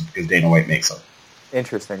conferences because Dana White makes them.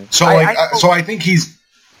 Interesting. So I think he's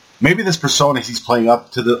maybe this persona he's playing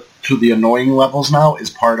up to the annoying levels now is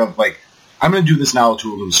part of like I'm going to do this now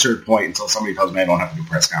to a certain point until somebody tells me I don't have to do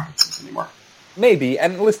press conferences anymore. Maybe.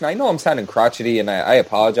 And listen, I know I'm sounding crotchety, and I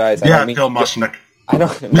apologize. Yeah, Bill Mushnick. I'm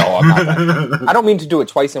not. I don't mean to do it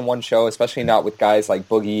twice in one show, especially not with guys like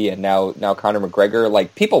Boogie and now Conor McGregor.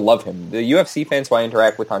 Like, people love him. The UFC fans who I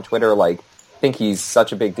interact with on Twitter, like, think he's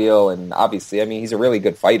such a big deal, and obviously, I mean, he's a really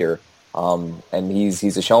good fighter, and he's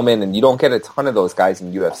a showman, and you don't get a ton of those guys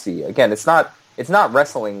in UFC. Again, it's not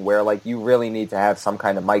wrestling where, like, you really need to have some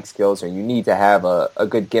kind of mic skills or you need to have a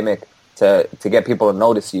good gimmick to get people to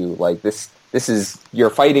notice you. Like, this is your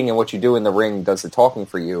fighting, and what you do in the ring does the talking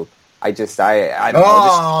for you. I don't know.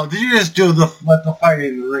 Oh, did you just do the let the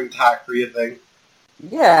fighting in the ring talk for you thing?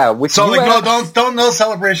 Yeah. No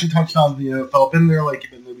celebration touchdowns in the NFL. Been there like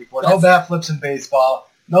you've been there before. No bat flips in baseball.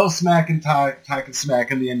 No talking smack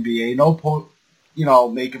in the NBA. No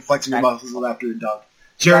making flexing your muscles after a dunk.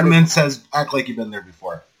 Jared Mintz says act like you've been there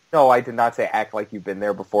before. No, I did not say act like you've been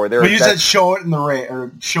there before. But you said show it in the ring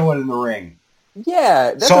or show it in the ring.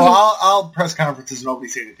 Yeah. So I'll press conferences. Nobody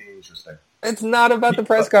say anything interesting. It's not about the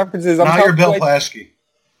press conferences. I'm now you're Bill talking Plaschke.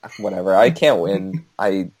 whatever. I can't win.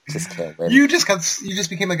 I just can't win. You just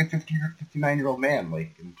became like a 59-year-old man.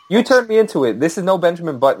 Like You turned me into it. This is no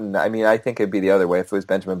Benjamin Button. I mean, I think it'd be the other way if it was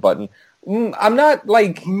Benjamin Button. I'm not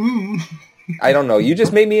like... I don't know. You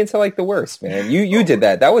just made me into like the worst, man. You did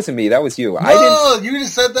that. That wasn't me. That was you. No, you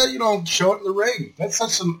just said that you don't show it in the ring. That's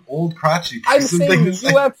such an old crotchety I'm person saying thing to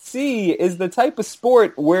say. UFC is the type of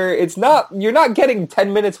sport where it's not. You're not getting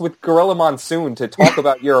 10 minutes with Gorilla Monsoon to talk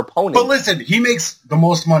about your opponent. But listen, he makes the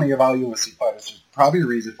most money of all UFC fighters. There's probably a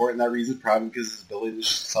reason for it, and that reason probably because his ability to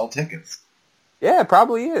sell tickets. Yeah, it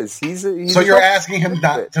probably is. He's so you're asking him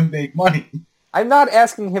not to make money. I'm not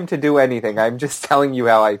asking him to do anything. I'm just telling you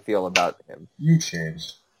how I feel about him. You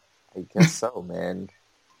changed. I guess so, man.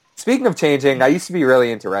 Speaking of changing, I used to be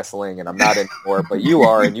really into wrestling, and I'm not anymore, but you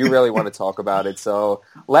are, and you really want to talk about it. So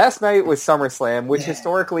last night was SummerSlam, which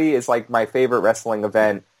historically is like my favorite wrestling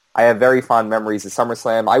event. I have very fond memories of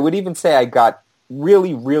SummerSlam. I would even say I got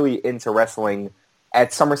really, really into wrestling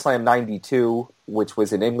at SummerSlam 92, which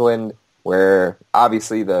was in England, where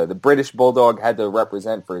obviously the British Bulldog had to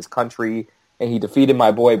represent for his country, and he defeated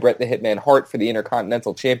my boy Bret the Hitman Hart for the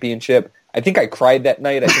Intercontinental Championship. I think I cried that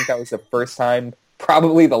night. I think that was the first time,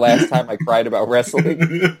 probably the last time I cried about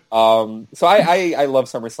wrestling. So I love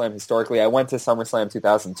SummerSlam historically. I went to SummerSlam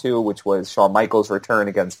 2002, which was Shawn Michaels' return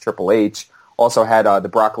against Triple H. Also had the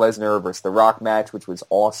Brock Lesnar versus The Rock match, which was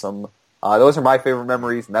awesome. Those are my favorite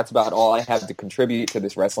memories, and that's about all I have to contribute to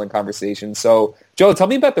this wrestling conversation. So, Joe, tell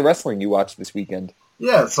me about the wrestling you watched this weekend.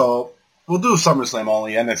 Yeah, so we'll do SummerSlam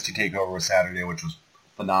only. NXT TakeOver was Saturday, which was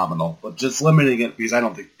phenomenal. But just limiting it because I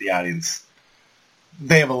don't think the audience,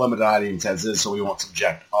 they have a limited audience as is, so we won't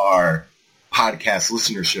subject our podcast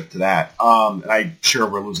listenership to that. And I'm sure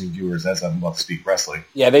we're losing viewers as I'm about to speak wrestling.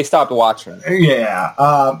 Yeah, they stopped watching.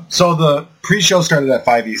 Yeah. So the pre-show started at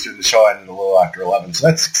 5 Eastern. The show ended a little after 11. So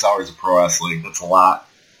that's 6 hours of pro wrestling. That's a lot.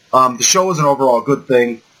 The show was an overall good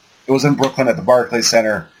thing. It was in Brooklyn at the Barclays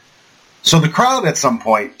Center. So the crowd at some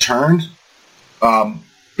point turned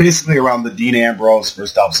basically around the Dean Ambrose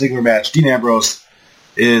versus Dolph Ziggler match. Dean Ambrose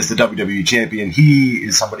is the WWE champion. He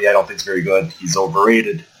is somebody I don't think is very good. He's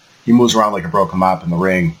overrated. He moves around like a broken mop in the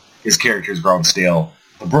ring. His character's grown stale.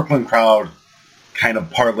 The Brooklyn crowd kind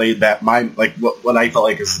of parlayed that, what I felt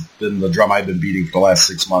like has been the drum I've been beating for the last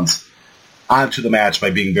 6 months, onto the match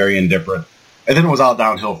by being very indifferent. And then it was all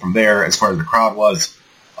downhill from there as far as the crowd was.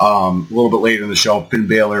 A little bit later in the show, Finn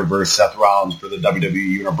Balor versus Seth Rollins for the WWE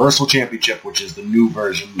Universal Championship, which is the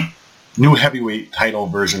new heavyweight title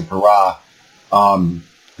version for Raw.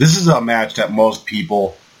 This is a match that most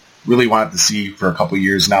people really wanted to see for a couple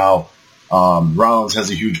years now. Rollins has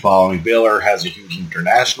a huge following. Balor has a huge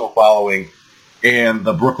international following. And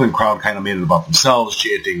the Brooklyn crowd kind of made it about themselves,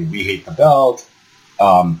 chanting, "We hate the belt,"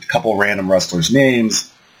 a couple random wrestlers' names.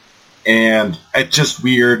 And it's just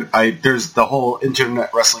weird. There's the whole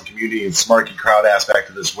internet wrestling community and smarky crowd aspect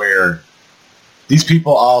of this where these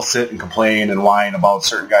people all sit and complain and whine about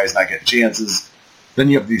certain guys not getting chances. Then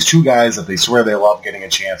you have these two guys that they swear they love getting a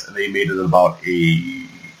chance, and they made it about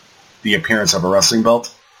the appearance of a wrestling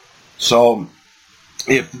belt. So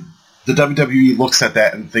if the WWE looks at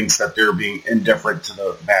that and thinks that they're being indifferent to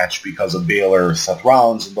the match because of Balor or Seth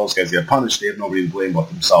Rollins and those guys get punished, they have nobody to blame but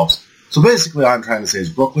themselves. So basically all I'm trying to say is,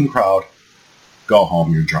 Brooklyn crowd, go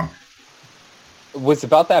home, you're drunk. Was the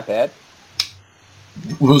belt that bad?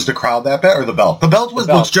 Was the crowd that bad or the belt? The belt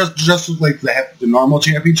looks just like the normal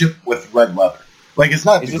championship with red leather. Like, it's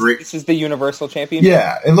not great. This is the Universal Championship?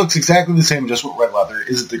 Yeah, it looks exactly the same, just with red leather.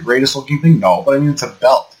 Is it the greatest looking thing? No, but I mean, it's a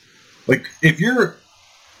belt. Like, if you're...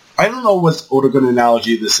 I don't know what a good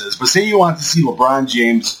analogy this is, but say you want to see LeBron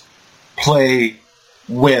James play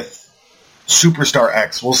with Superstar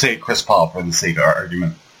X, we'll say Chris Paul for the sake of our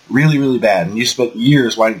argument, really, really bad, and you spent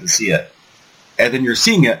years wanting to see it, and then you're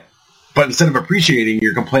seeing it, but instead of appreciating,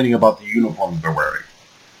 you're complaining about the uniforms they're wearing.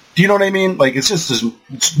 Do you know what I mean? Like, it's just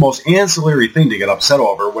it's the most ancillary thing to get upset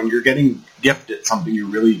over when you're getting gifted something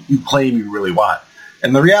you claim you really want.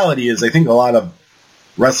 And the reality is, I think a lot of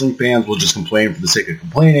wrestling fans will just complain for the sake of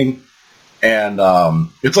complaining, and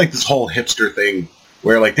it's like this whole hipster thing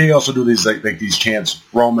where, like, they also do these like these chants,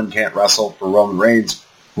 Roman can't wrestle, for Roman Reigns,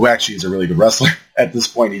 who actually is a really good wrestler. At this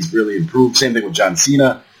point, he's really improved. Same thing with John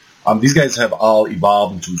Cena. These guys have all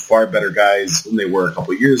evolved into far better guys than they were a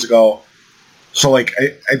couple of years ago. So, like,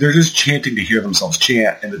 they're just chanting to hear themselves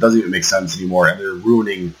chant, and it doesn't even make sense anymore, and they're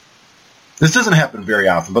ruining... This doesn't happen very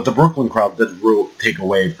often, but the Brooklyn crowd did take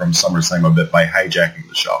away from SummerSlam a bit by hijacking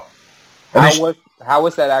the show. How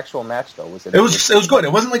was that actual match, though? It was good.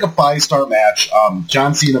 It wasn't like a 5-star match.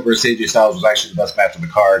 John Cena versus AJ Styles was actually the best match of the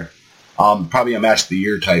card. Probably a match of the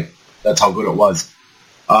year type. That's how good it was.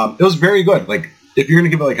 It was very good. Like, if you're going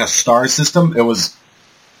to give it like a star system, it was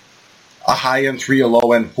a high-end 3, a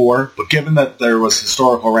low-end 4. But given that there was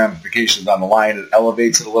historical ramifications on the line, it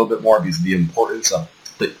elevates it a little bit more because of the importance of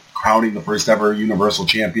crowning the first ever Universal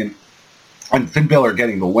Champion. And Finn Balor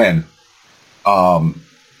getting the win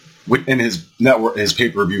in his network, his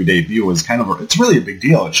pay-per-view debut was it's really a big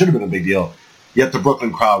deal. It should have been a big deal. Yet the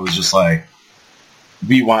Brooklyn crowd was just like,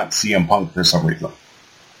 we want CM Punk for some reason.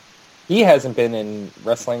 He hasn't been in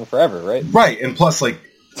wrestling forever, right? Right, and plus, like,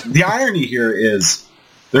 the irony here is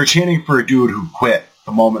they're chanting for a dude who quit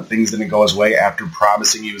the moment things didn't go his way after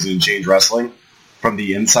promising he was going to change wrestling from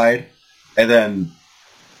the inside, and then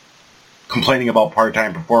complaining about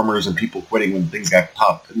part-time performers and people quitting when things got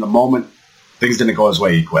tough. In the moment things didn't go his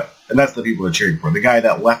way, he quit. And that's the people they're cheering for. The guy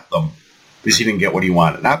that left them because he didn't get what he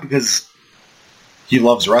wanted. Not because he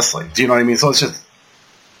loves wrestling. Do you know what I mean? So it's just,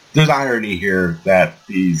 there's irony here that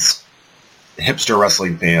these hipster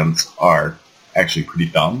wrestling fans are actually pretty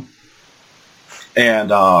dumb.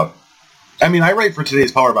 And, I write for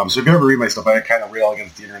today's Powerbomb, so if you ever read my stuff, I kind of rail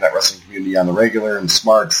against the internet wrestling community on the regular and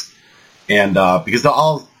smarts. And, because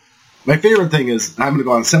my favorite thing is, and I'm going to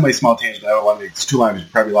go on a semi-small tangent, I don't want to make this too long, because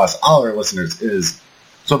probably lost all our listeners, is,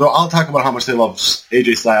 so they'll all talk about how much they love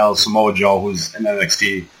AJ Styles, Samoa Joe, who's in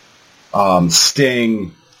NXT,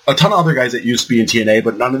 Sting, a ton of other guys that used to be in TNA,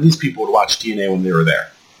 but none of these people would watch TNA when they were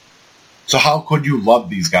there. So how could you love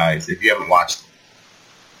these guys if you haven't watched them?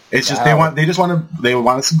 It's just, they want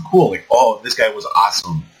to seem cool, like, oh, this guy was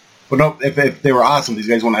awesome. But no, if they were awesome, these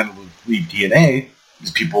guys wouldn't have to leave TNA.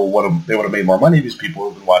 These people would have made more money. These people would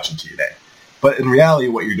have been watching TNA. But in reality,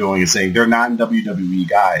 what you're doing is saying they're not WWE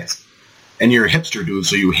guys, and you're a hipster dude,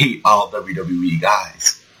 so you hate all WWE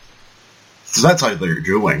guys. So that's how they're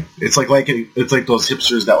doing. It's like those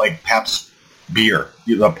hipsters that like Pabst beer,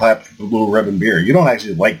 the Pabst Blue Ribbon beer. You don't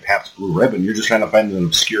actually like Pabst Blue Ribbon. You're just trying to find an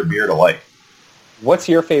obscure beer to like. What's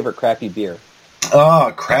your favorite crappy beer?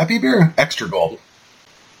 Crappy beer? Extra Gold.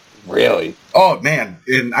 Really? Oh, man.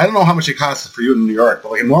 And I don't know how much it costs for you in New York,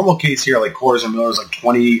 but like a normal case here, like Coors and Miller is like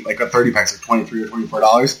 20, like a 30-pack's like $23 or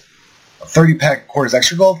 $24. A 30-pack Coors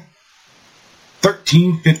Extra Gold?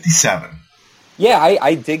 $13.57. Yeah,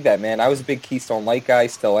 I dig that, man. I was a big Keystone Light guy,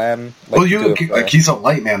 still am. Well, you a Keystone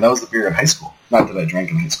Light, man. That was the beer in high school. Not that I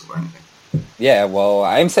drank in high school or anything. Yeah, well,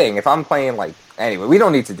 I'm saying if I'm playing like... Anyway, we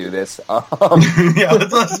don't need to do this. Yeah,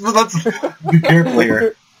 let's be careful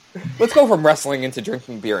here. Let's go from wrestling into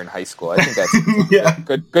drinking beer in high school. I think that's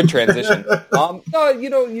a good transition. No,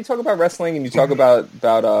 you talk about wrestling and you talk about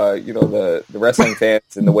the wrestling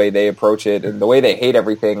fans and the way they approach it and the way they hate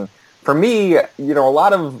everything. For me, a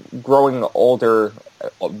lot of growing older,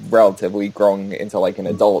 relatively growing into like an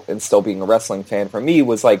adult and still being a wrestling fan for me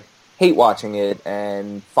was like hate watching it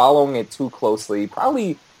and following it too closely,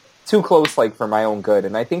 probably too close like for my own good.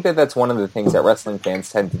 And I think that that's one of the things that wrestling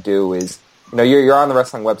fans tend to do is, you're on the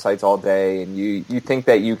wrestling websites all day, and you think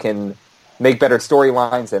that you can make better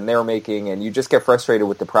storylines than they're making, and you just get frustrated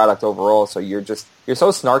with the product overall. So you're so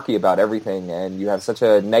snarky about everything, and you have such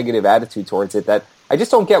a negative attitude towards it that I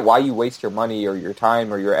just don't get why you waste your money or your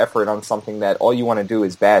time or your effort on something that all you want to do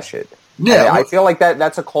is bash it. Yeah, I feel like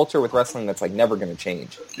that's a culture with wrestling that's like never going to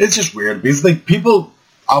change. It's just weird because like people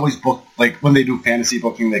always book like when they do fantasy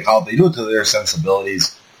booking, they do it to their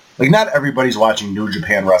sensibilities. Like not everybody's watching New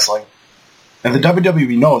Japan Wrestling. And the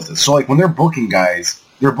WWE knows this. So, like, when they're booking guys,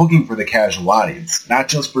 they're booking for the casual audience. Not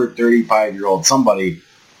just for 35-year-old somebody,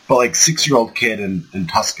 but, like, 6-year-old kid in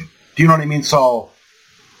Tuscan. Do you know what I mean? So,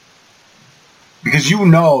 because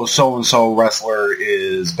so-and-so wrestler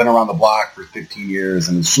is been around the block for 15 years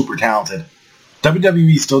and is super talented,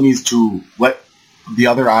 WWE still needs to let the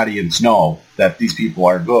other audience know that these people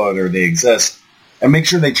are good or they exist and make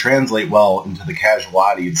sure they translate well into the casual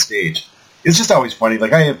audience stage. It's just always funny.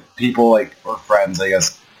 Like, I have people, like, or friends, I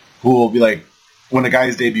guess, who will be like, when a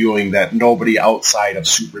guy's debuting that nobody outside of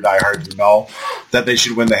super diehards would know that they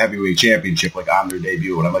should win the heavyweight championship, like, on their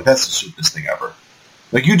debut. And I'm like, that's the stupidest thing ever.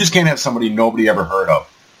 Like, you just can't have somebody nobody ever heard of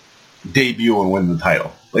debut and win the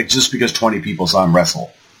title. Like, just because 20 people saw him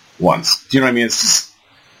wrestle once. Do you know what I mean? It's just,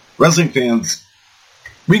 wrestling fans,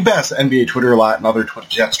 we bash NBA Twitter a lot and other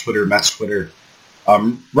Jets Twitter, Mets Twitter,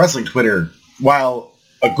 wrestling Twitter, while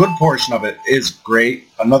a good portion of it is great,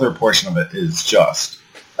 another portion of it is just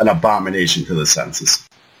an abomination to the senses.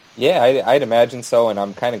 Yeah, I'd imagine so, and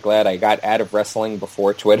I'm kind of glad I got out of wrestling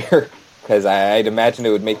before Twitter, because I'd imagine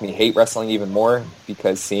it would make me hate wrestling even more,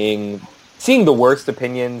 because seeing the worst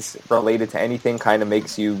opinions related to anything kind of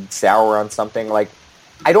makes you sour on something. Like,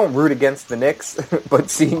 I don't root against the Knicks,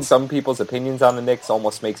 but seeing some people's opinions on the Knicks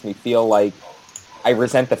almost makes me feel like I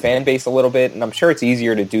resent the fan base a little bit, and I'm sure it's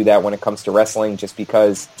easier to do that when it comes to wrestling, just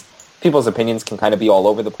because people's opinions can kind of be all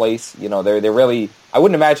over the place. You know, they're really. I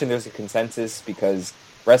wouldn't imagine there's a consensus because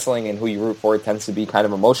wrestling and who you root for tends to be kind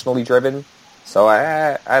of emotionally driven. So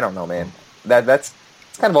I don't know, man. That's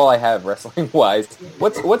kind of all I have wrestling wise.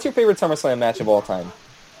 What's your favorite SummerSlam match of all time?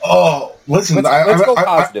 Oh, listen, let's go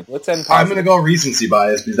positive. Let's end positive. I'm going to go recency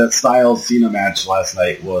bias because that Styles Cena match last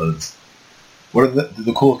night was. What are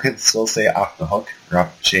the cool kids still say? Off the hook or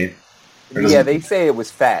off the chain? Yeah, they say it was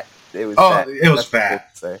fat. It was. Oh, fat. it was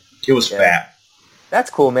fat. It was fat. That's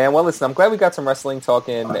cool, man. Well, listen, I'm glad we got some wrestling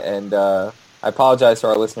talking, and I apologize to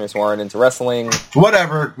our listeners who aren't into wrestling.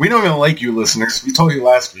 Whatever. We don't even like you, listeners. We told you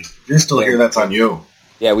last week. If you're still here, that's on you.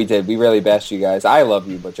 Yeah, we did. We really bashed you guys. I love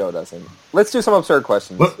you, but Joe doesn't. Let's do some absurd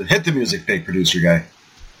questions. Hit the music, fake producer guy.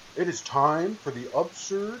 It is time for the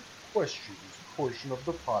absurd questions portion of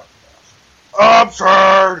the podcast.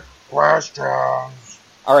 Absurd questions.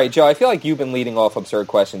 All right, Joe, I feel like you've been leading off absurd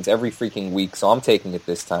questions every freaking week, so I'm taking it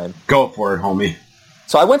this time. Go for it, homie.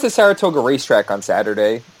 So I went to Saratoga Racetrack on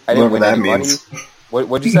Saturday. I didn't win any money.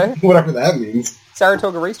 What'd you say? Whatever that means.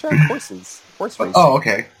 Saratoga Racetrack? Horse racing. Oh,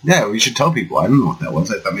 okay. Yeah, we should tell people. I don't know what that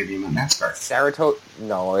was. I thought maybe you meant NASCAR. Saratoga?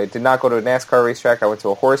 No, I did not go to a NASCAR racetrack. I went to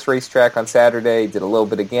a horse racetrack on Saturday, did a little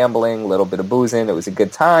bit of gambling, a little bit of boozing. It was a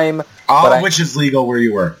good time. All of which is legal where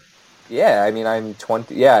you were. Yeah, I mean, I'm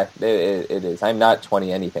 20. Yeah, it is. I'm not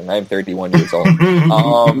 20 anything. I'm 31 years old.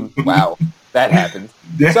 Wow, that happened.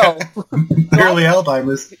 Yeah. So, early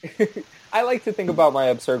Alzheimer's. I like to think about my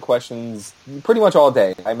absurd questions pretty much all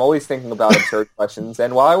day. I'm always thinking about absurd questions.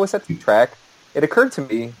 And while I was at the track, it occurred to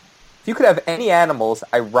me, if you could have any animals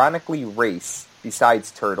ironically race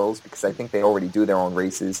besides turtles, because I think they already do their own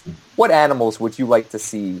races, what animals would you like to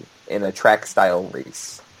see in a track-style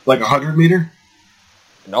race? Like 100 meter?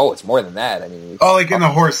 No, it's more than that. I mean, like in a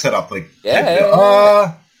horse setup, like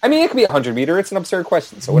yeah. I mean, it could be 100 meter. It's an absurd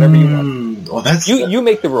question, so whatever you want. Well, that's you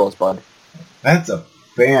make the rules, bud. That's a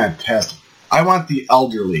fantastic. I want the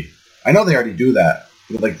elderly. I know they already do that,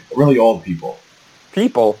 but like really old people.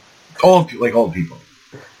 Old people.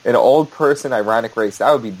 An old person ironic race,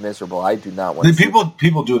 that would be miserable. I do not want to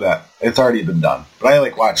people do that. It's already been done, but I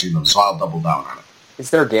like watching them, so I'll double down on it.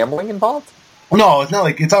 Is there gambling involved? No, it's not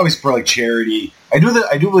like it's always for like charity. I do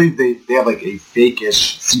believe they have like a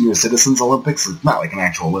fake-ish senior citizens Olympics. It's not like an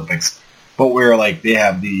actual Olympics, but where like they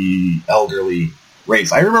have the elderly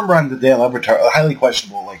race. I remember on the Dale Ebertard, highly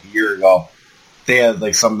questionable, like a year ago, they had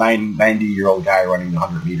like some 90-year-old guy running the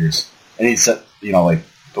 100 meters, and he set like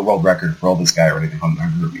the world record for oldest guy running the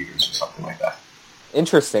 100 meters or something like that.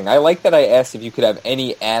 Interesting. I like that I asked if you could have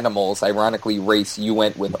any animals ironically race. You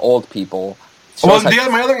went with old people. Well,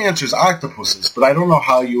 my other answer is octopuses, but I don't know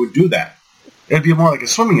how you would do that. It'd be more like a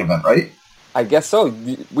swimming event, right? I guess so.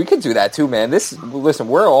 We could do that too, man. Listen,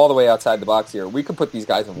 we're all the way outside the box here. We could put these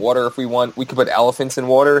guys in water if we want. We could put elephants in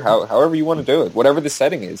water, however you want to do it, whatever the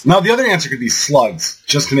setting is. Now, the other answer could be slugs,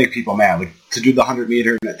 just to make people mad. Like, to do the 100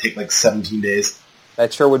 meter and it take like 17 days.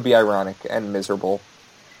 That sure would be ironic and miserable.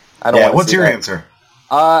 What's your answer?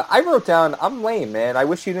 I wrote down, I'm lame, man. I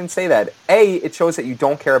wish you didn't say that. A, it shows that you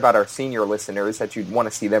don't care about our senior listeners, that you'd want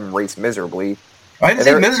to see them race miserably. I didn't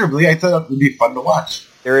say miserably. I thought it would be fun to watch.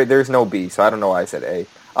 There's no B, so I don't know why I said A.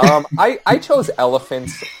 I chose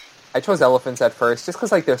elephants. I chose elephants at first, just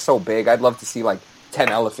because they're so big. I'd love to see 10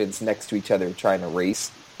 elephants next to each other trying to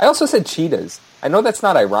race. I also said cheetahs. I know that's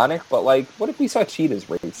not ironic, but what if we saw cheetahs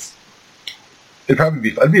race?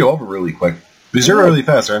 I'd be over really quick. Because they're really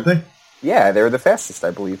fast, aren't they? Yeah, they're the fastest,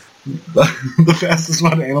 I believe. The fastest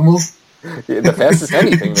one animals? Yeah, the fastest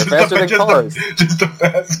anything. They're faster than cars. Just the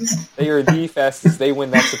fastest. They are the fastest. They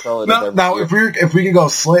win that superlative. Now, if we could go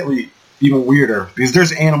slightly even weirder, because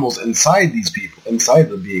there's animals inside these people, inside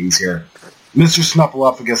the beings here. Mr.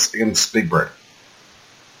 Snuffleupagus against Big Bird.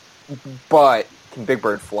 But can Big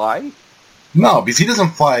Bird fly? No, because he doesn't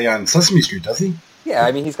fly on Sesame Street, does he? Yeah,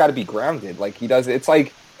 I mean, he's got to be grounded. He does. It's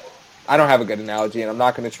I don't have a good analogy, and I'm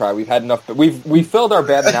not going to try. We've had enough. But we filled our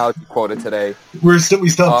bad analogy quota today. We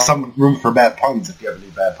still have some room for bad puns if you have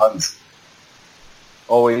any bad puns.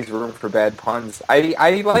 Always room for bad puns.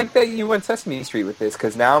 I like that you went Sesame Street with this,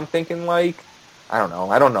 because now I'm thinking I don't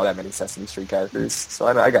know. I don't know that many Sesame Street characters, so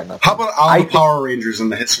I got nothing. How about all the Power Rangers in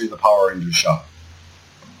the history of the Power Rangers show?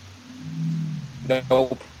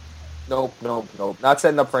 Nope. Not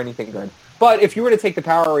setting up for anything good. But if you were to take the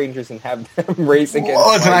Power Rangers and have them race against...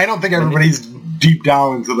 Well, listen, I don't think everybody's deep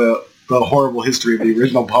down into the horrible history of the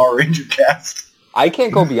original Power Ranger cast. I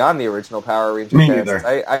can't go beyond the original Power Ranger Me cast.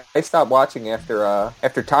 neither. I stopped watching after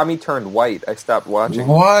Tommy turned white. I stopped watching.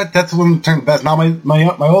 What? That's when it turned best. Now,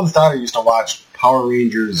 my oldest daughter used to watch Power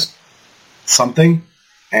Rangers something,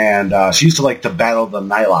 and she used to like to battle the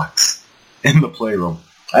Nilox in the playroom.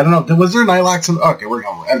 I don't know. Was there Nilox in... Okay, we're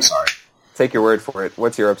going. I'm sorry. Take your word for it.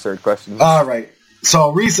 What's your absurd question? All right.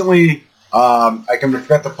 So recently, I can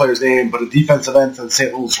forget the player's name, but a defensive end for the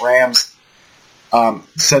St. Louis Rams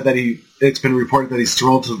said that it's been reported that he's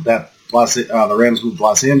thrilled that the Rams moved to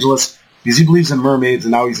Los Angeles because he believes in mermaids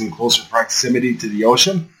and now he's in closer proximity to the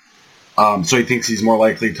ocean. So he thinks he's more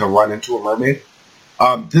likely to run into a mermaid.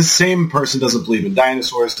 This same person doesn't believe in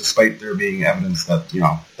dinosaurs, despite there being evidence that,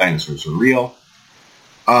 dinosaurs are real.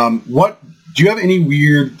 Do you have any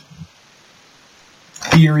weird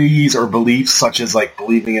theories or beliefs, such as like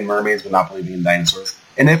believing in mermaids but not believing in dinosaurs?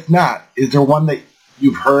 And if not, is there one that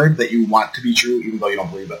you've heard that you want to be true, even though you don't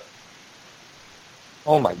believe it?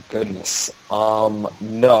 Oh my goodness.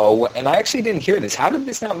 No, and I actually didn't hear this. How did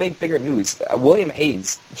this not make bigger news? William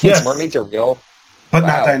Hayes. Yes. Mermaids are real. But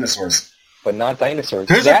not dinosaurs. But not dinosaurs.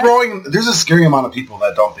 There's a scary amount of people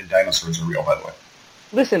that don't think dinosaurs are real, by the way.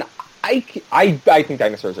 Listen, I think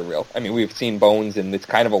dinosaurs are real. I mean, we've seen bones, and it's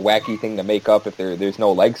kind of a wacky thing to make up if there's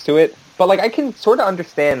no legs to it. But, like, I can sort of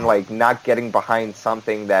understand, like, not getting behind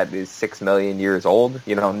something that is 6 million years old,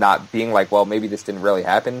 not being like, well, maybe this didn't really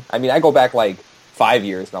happen. I mean, I go back, like, 5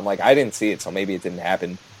 years, and I'm like, I didn't see it, so maybe it didn't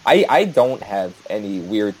happen. I don't have any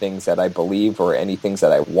weird things that I believe or any things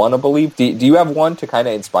that I want to believe. Do you have one to kind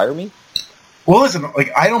of inspire me? Well, listen,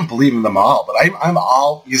 like, I don't believe in them all, but I'm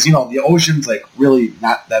all, because, the ocean's, like, really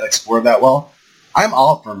not that explored that well. I'm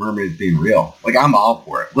all for mermaids being real. Like, I'm all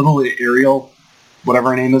for it. Little Ariel,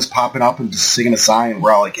 whatever her name is, popping up and just singing a sign,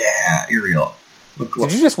 we're all like, yeah, Ariel. Look.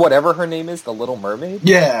 Did you just whatever her name is, the Little Mermaid?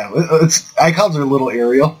 Yeah, I called her Little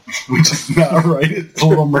Ariel, which is not right. It's a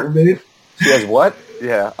Little Mermaid. She has what?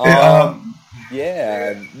 Yeah.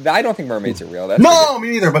 Yeah, I don't think mermaids are real. No,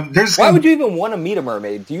 me neither. But why would you even want to meet a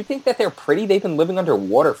mermaid? Do you think that they're pretty? They've been living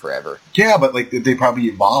underwater forever. Yeah, but like they probably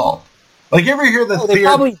evolved. Like, you ever hear the theory? They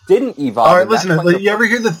probably didn't evolve. All right, listen. You ever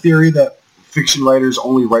hear the theory that fiction writers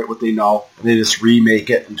only write what they know and they just remake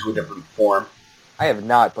it into a different form? I have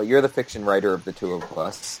not, but you're the fiction writer of the two of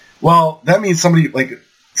us. Well, that means somebody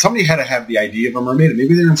had to have the idea of a mermaid, and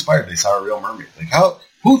maybe they're inspired. They saw a real mermaid. Like,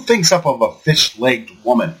 who thinks up of a fish-legged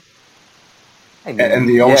woman? I mean, and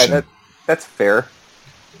the ocean. Yeah, that's fair.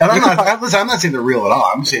 And I'm not saying they're real at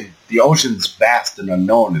all. I'm saying the ocean's vast and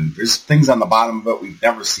unknown, and there's things on the bottom of it we've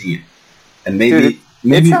never seen. And maybe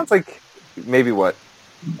it sounds like maybe what?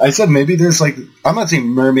 I said maybe there's like, I'm not saying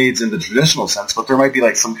mermaids in the traditional sense, but there might be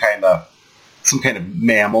like some kind of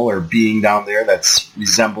mammal or being down there that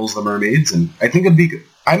resembles the mermaids. And I think it'd be.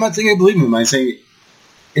 I'm not saying I believe in them. I'm saying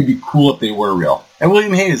it'd be cool if they were real. And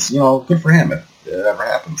William Hayes, good for him if it ever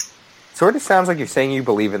happens. Sort of sounds like you're saying you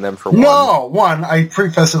believe in them for one. No, one. I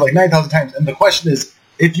prefaced it like 9,000 times. And the question is,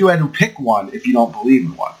 if you had to pick one, if you don't believe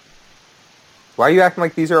in one. Why are you acting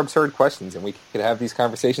like these are absurd questions and we could have these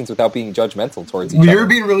conversations without being judgmental towards each other? You're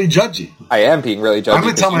being really judgy. I am being really judgy. I'm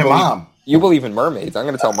going to tell my mom. You believe in mermaids. I'm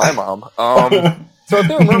going to tell my mom. So if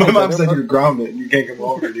they're mermaids... My mom said you're grounded and you can't come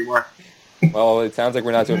over anymore. Well, it sounds like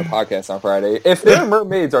we're not doing a podcast on Friday. If they're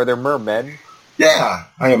mermaids, are there mermen? Yeah,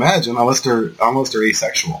 I imagine, unless they're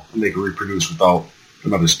asexual and they can reproduce without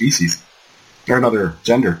another species or another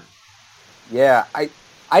gender. Yeah,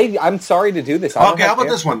 I'm sorry to do this. Okay, how about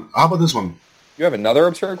this one? You have another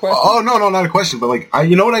absurd question? Oh, no, not a question, but like,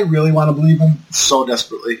 you know what I really want to believe in so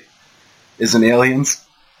desperately is in aliens,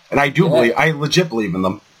 and I legit believe in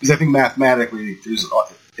them because I think mathematically,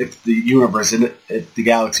 if the universe, if the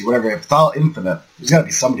galaxy, whatever, if it's all infinite, there's got to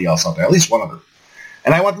be somebody else out there, at least one of them,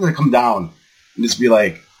 and I want them to come down and just be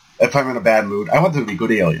like, if I'm in a bad mood, I want them to be good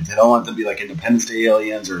aliens. I don't want them to be like Independence Day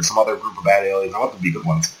aliens or some other group of bad aliens. I want them to be good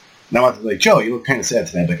ones. And I want them to be like, Joe, you look kind of sad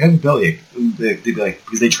tonight. Like, I have a bellyache. They'd be like,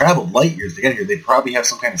 because they traveled light years to get here, they'd probably have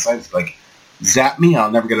some kind of science like, zap me, I'll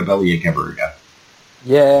never get a bellyache ever again.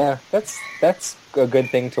 Yeah, that's a good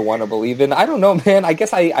thing to want to believe in. I don't know, man. I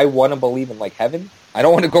guess I want to believe in, like, heaven. I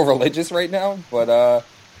don't want to go religious right now, but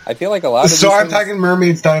I feel like a lot of So I'm talking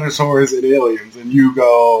mermaids, dinosaurs, and aliens, and you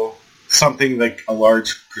go something like a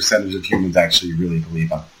large percentage of humans actually really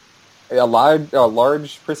believe in. A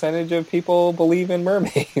large percentage of people believe in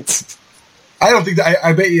mermaids. I don't think that.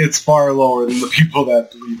 I bet you it's far lower than the people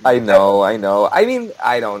that believe in I know. I mean,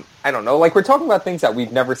 I don't know. Like, we're talking about things that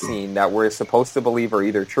we've never seen that we're supposed to believe are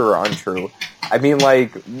either true or untrue. I mean,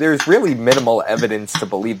 like, there's really minimal evidence to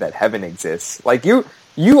believe that heaven exists. Like, you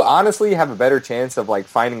honestly have a better chance of, like,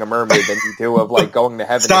 finding a mermaid than you do of, like, going to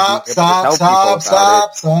heaven Stop.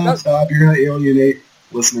 You're going to alienate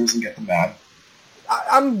listeners and get them mad.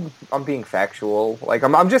 I'm being factual. Like,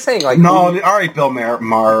 I'm just saying, like... No, all right, Bill Maher,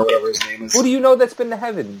 or whatever his name is. Who do you know that's been to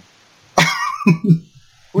heaven?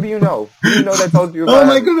 Who do you know? Who do you know that told you about Oh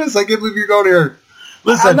my goodness, I can't believe you're going here.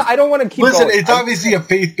 Listen, I don't want to keep listen, going. it's obviously a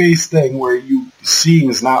faith-based thing where you seeing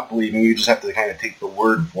is not believing. You just have to kind of take the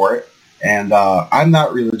word for it. And I'm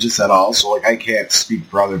not religious at all, so like I can't speak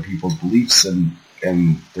for other people's beliefs and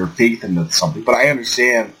their faith into something. But I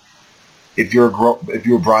understand if you were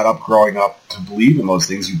brought up growing up to believe in those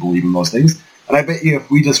things, you believe in those things. And I bet you if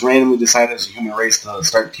we just randomly decided as a human race to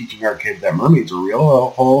start teaching our kids that mermaids are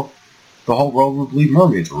real, the whole world would believe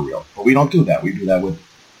mermaids were real. But we don't do that. We do that with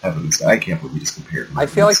evidence. I can't believe we just compared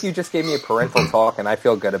mermaids. I feel like you just gave me a parental talk, and I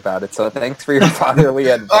feel good about it. So thanks for your fatherly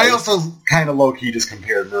advice. I also kind of low-key just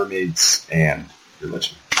compared mermaids and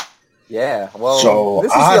religion. Yeah, well, So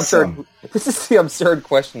this is awesome. this is the absurd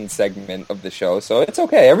question segment of the show, so it's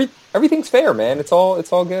okay. Everything's fair, man. It's all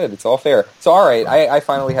good. It's all fair. So, all right, I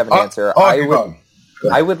finally have an answer.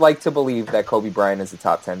 I would like to believe that Kobe Bryant is a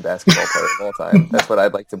top 10 basketball player of all time. That's what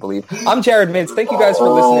I'd like to believe. I'm Jared Mintz. Thank you guys for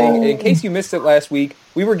listening. In case you missed it last week,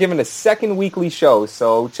 we were given a second weekly show,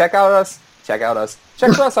 so check for us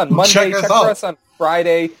on Monday. Check for us on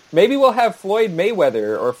Friday. Maybe we'll have Floyd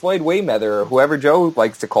Mayweather or Floyd Wayweather or whoever Joe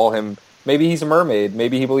likes to call him. Maybe he's a mermaid.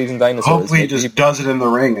 Maybe he believes in dinosaurs. Hopefully he just does it in the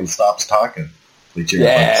ring and stops talking.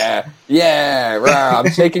 Yeah, rah,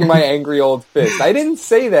 I'm shaking my angry old fist. I didn't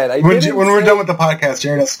say that. When we're done with the podcast,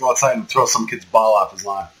 Jared has to go outside and throw some kid's ball off his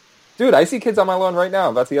lawn. Dude, I see kids on my lawn right now.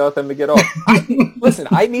 I'm about to yell at them to get off. Listen,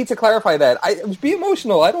 I need to clarify that. Be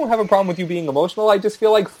emotional. I don't have a problem with you being emotional. I just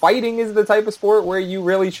feel like fighting is the type of sport where you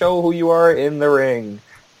really show who you are in the ring.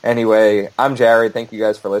 Anyway, I'm Jared. Thank you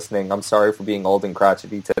guys for listening. I'm sorry for being old and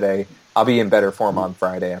crotchety today. I'll be in better form on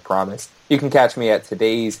Friday, I promise. You can catch me at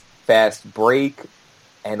Today's Fast Break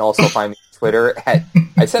and also find me on Twitter at...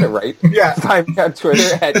 I said it right. Yeah. Find me on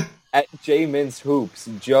Twitter at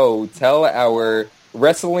JMinceHoops. Joe, tell our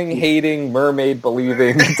wrestling-hating,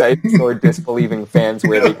 mermaid-believing, dinosaur-disbelieving fans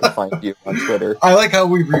where they can find you on Twitter. I like how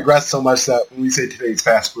we've regressed so much that when we say Today's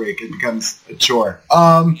Fast Break, it becomes a chore.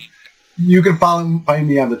 You can find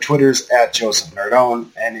me on the Twitters at Joseph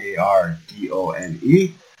Nardone,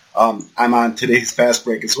 Nardone. I'm on Today's Fast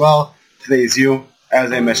Break as well. Today's You. As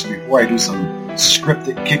I mentioned before, I do some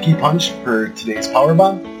scripted kicky punch for today's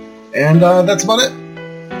Powerbomb. And that's about it.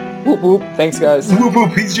 Whoop whoop. Thanks, guys. Whoop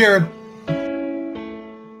whoop. Peace, Jared.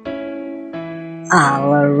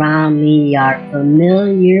 All around me are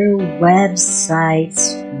familiar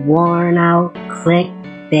websites, worn out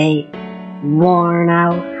clickbait, worn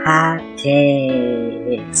out hot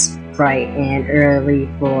takes, bright and early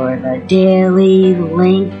for the daily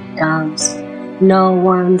link dumps. No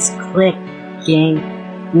one's clicking,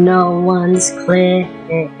 no one's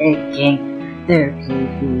clicking. Their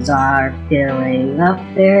pages are filling up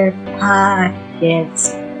their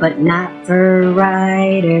pockets, but not for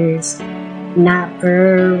writers, not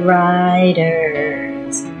for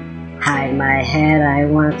writers. Hide my head, I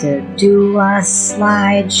want to do a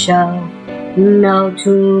slideshow. No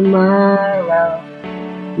tomorrow,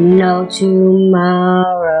 no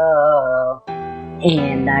tomorrow.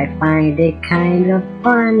 And I find it kind of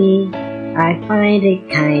funny, I find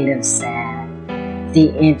it kind of sad.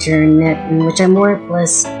 The internet in which I'm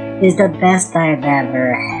worthless is the best I've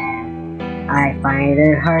ever had. I find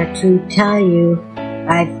it hard to tell you,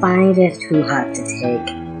 I find it too hot to take.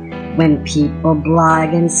 When people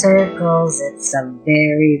blog in circles, it's a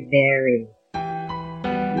very, very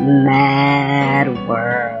mad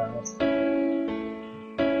world.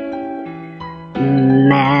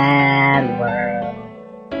 Mad world.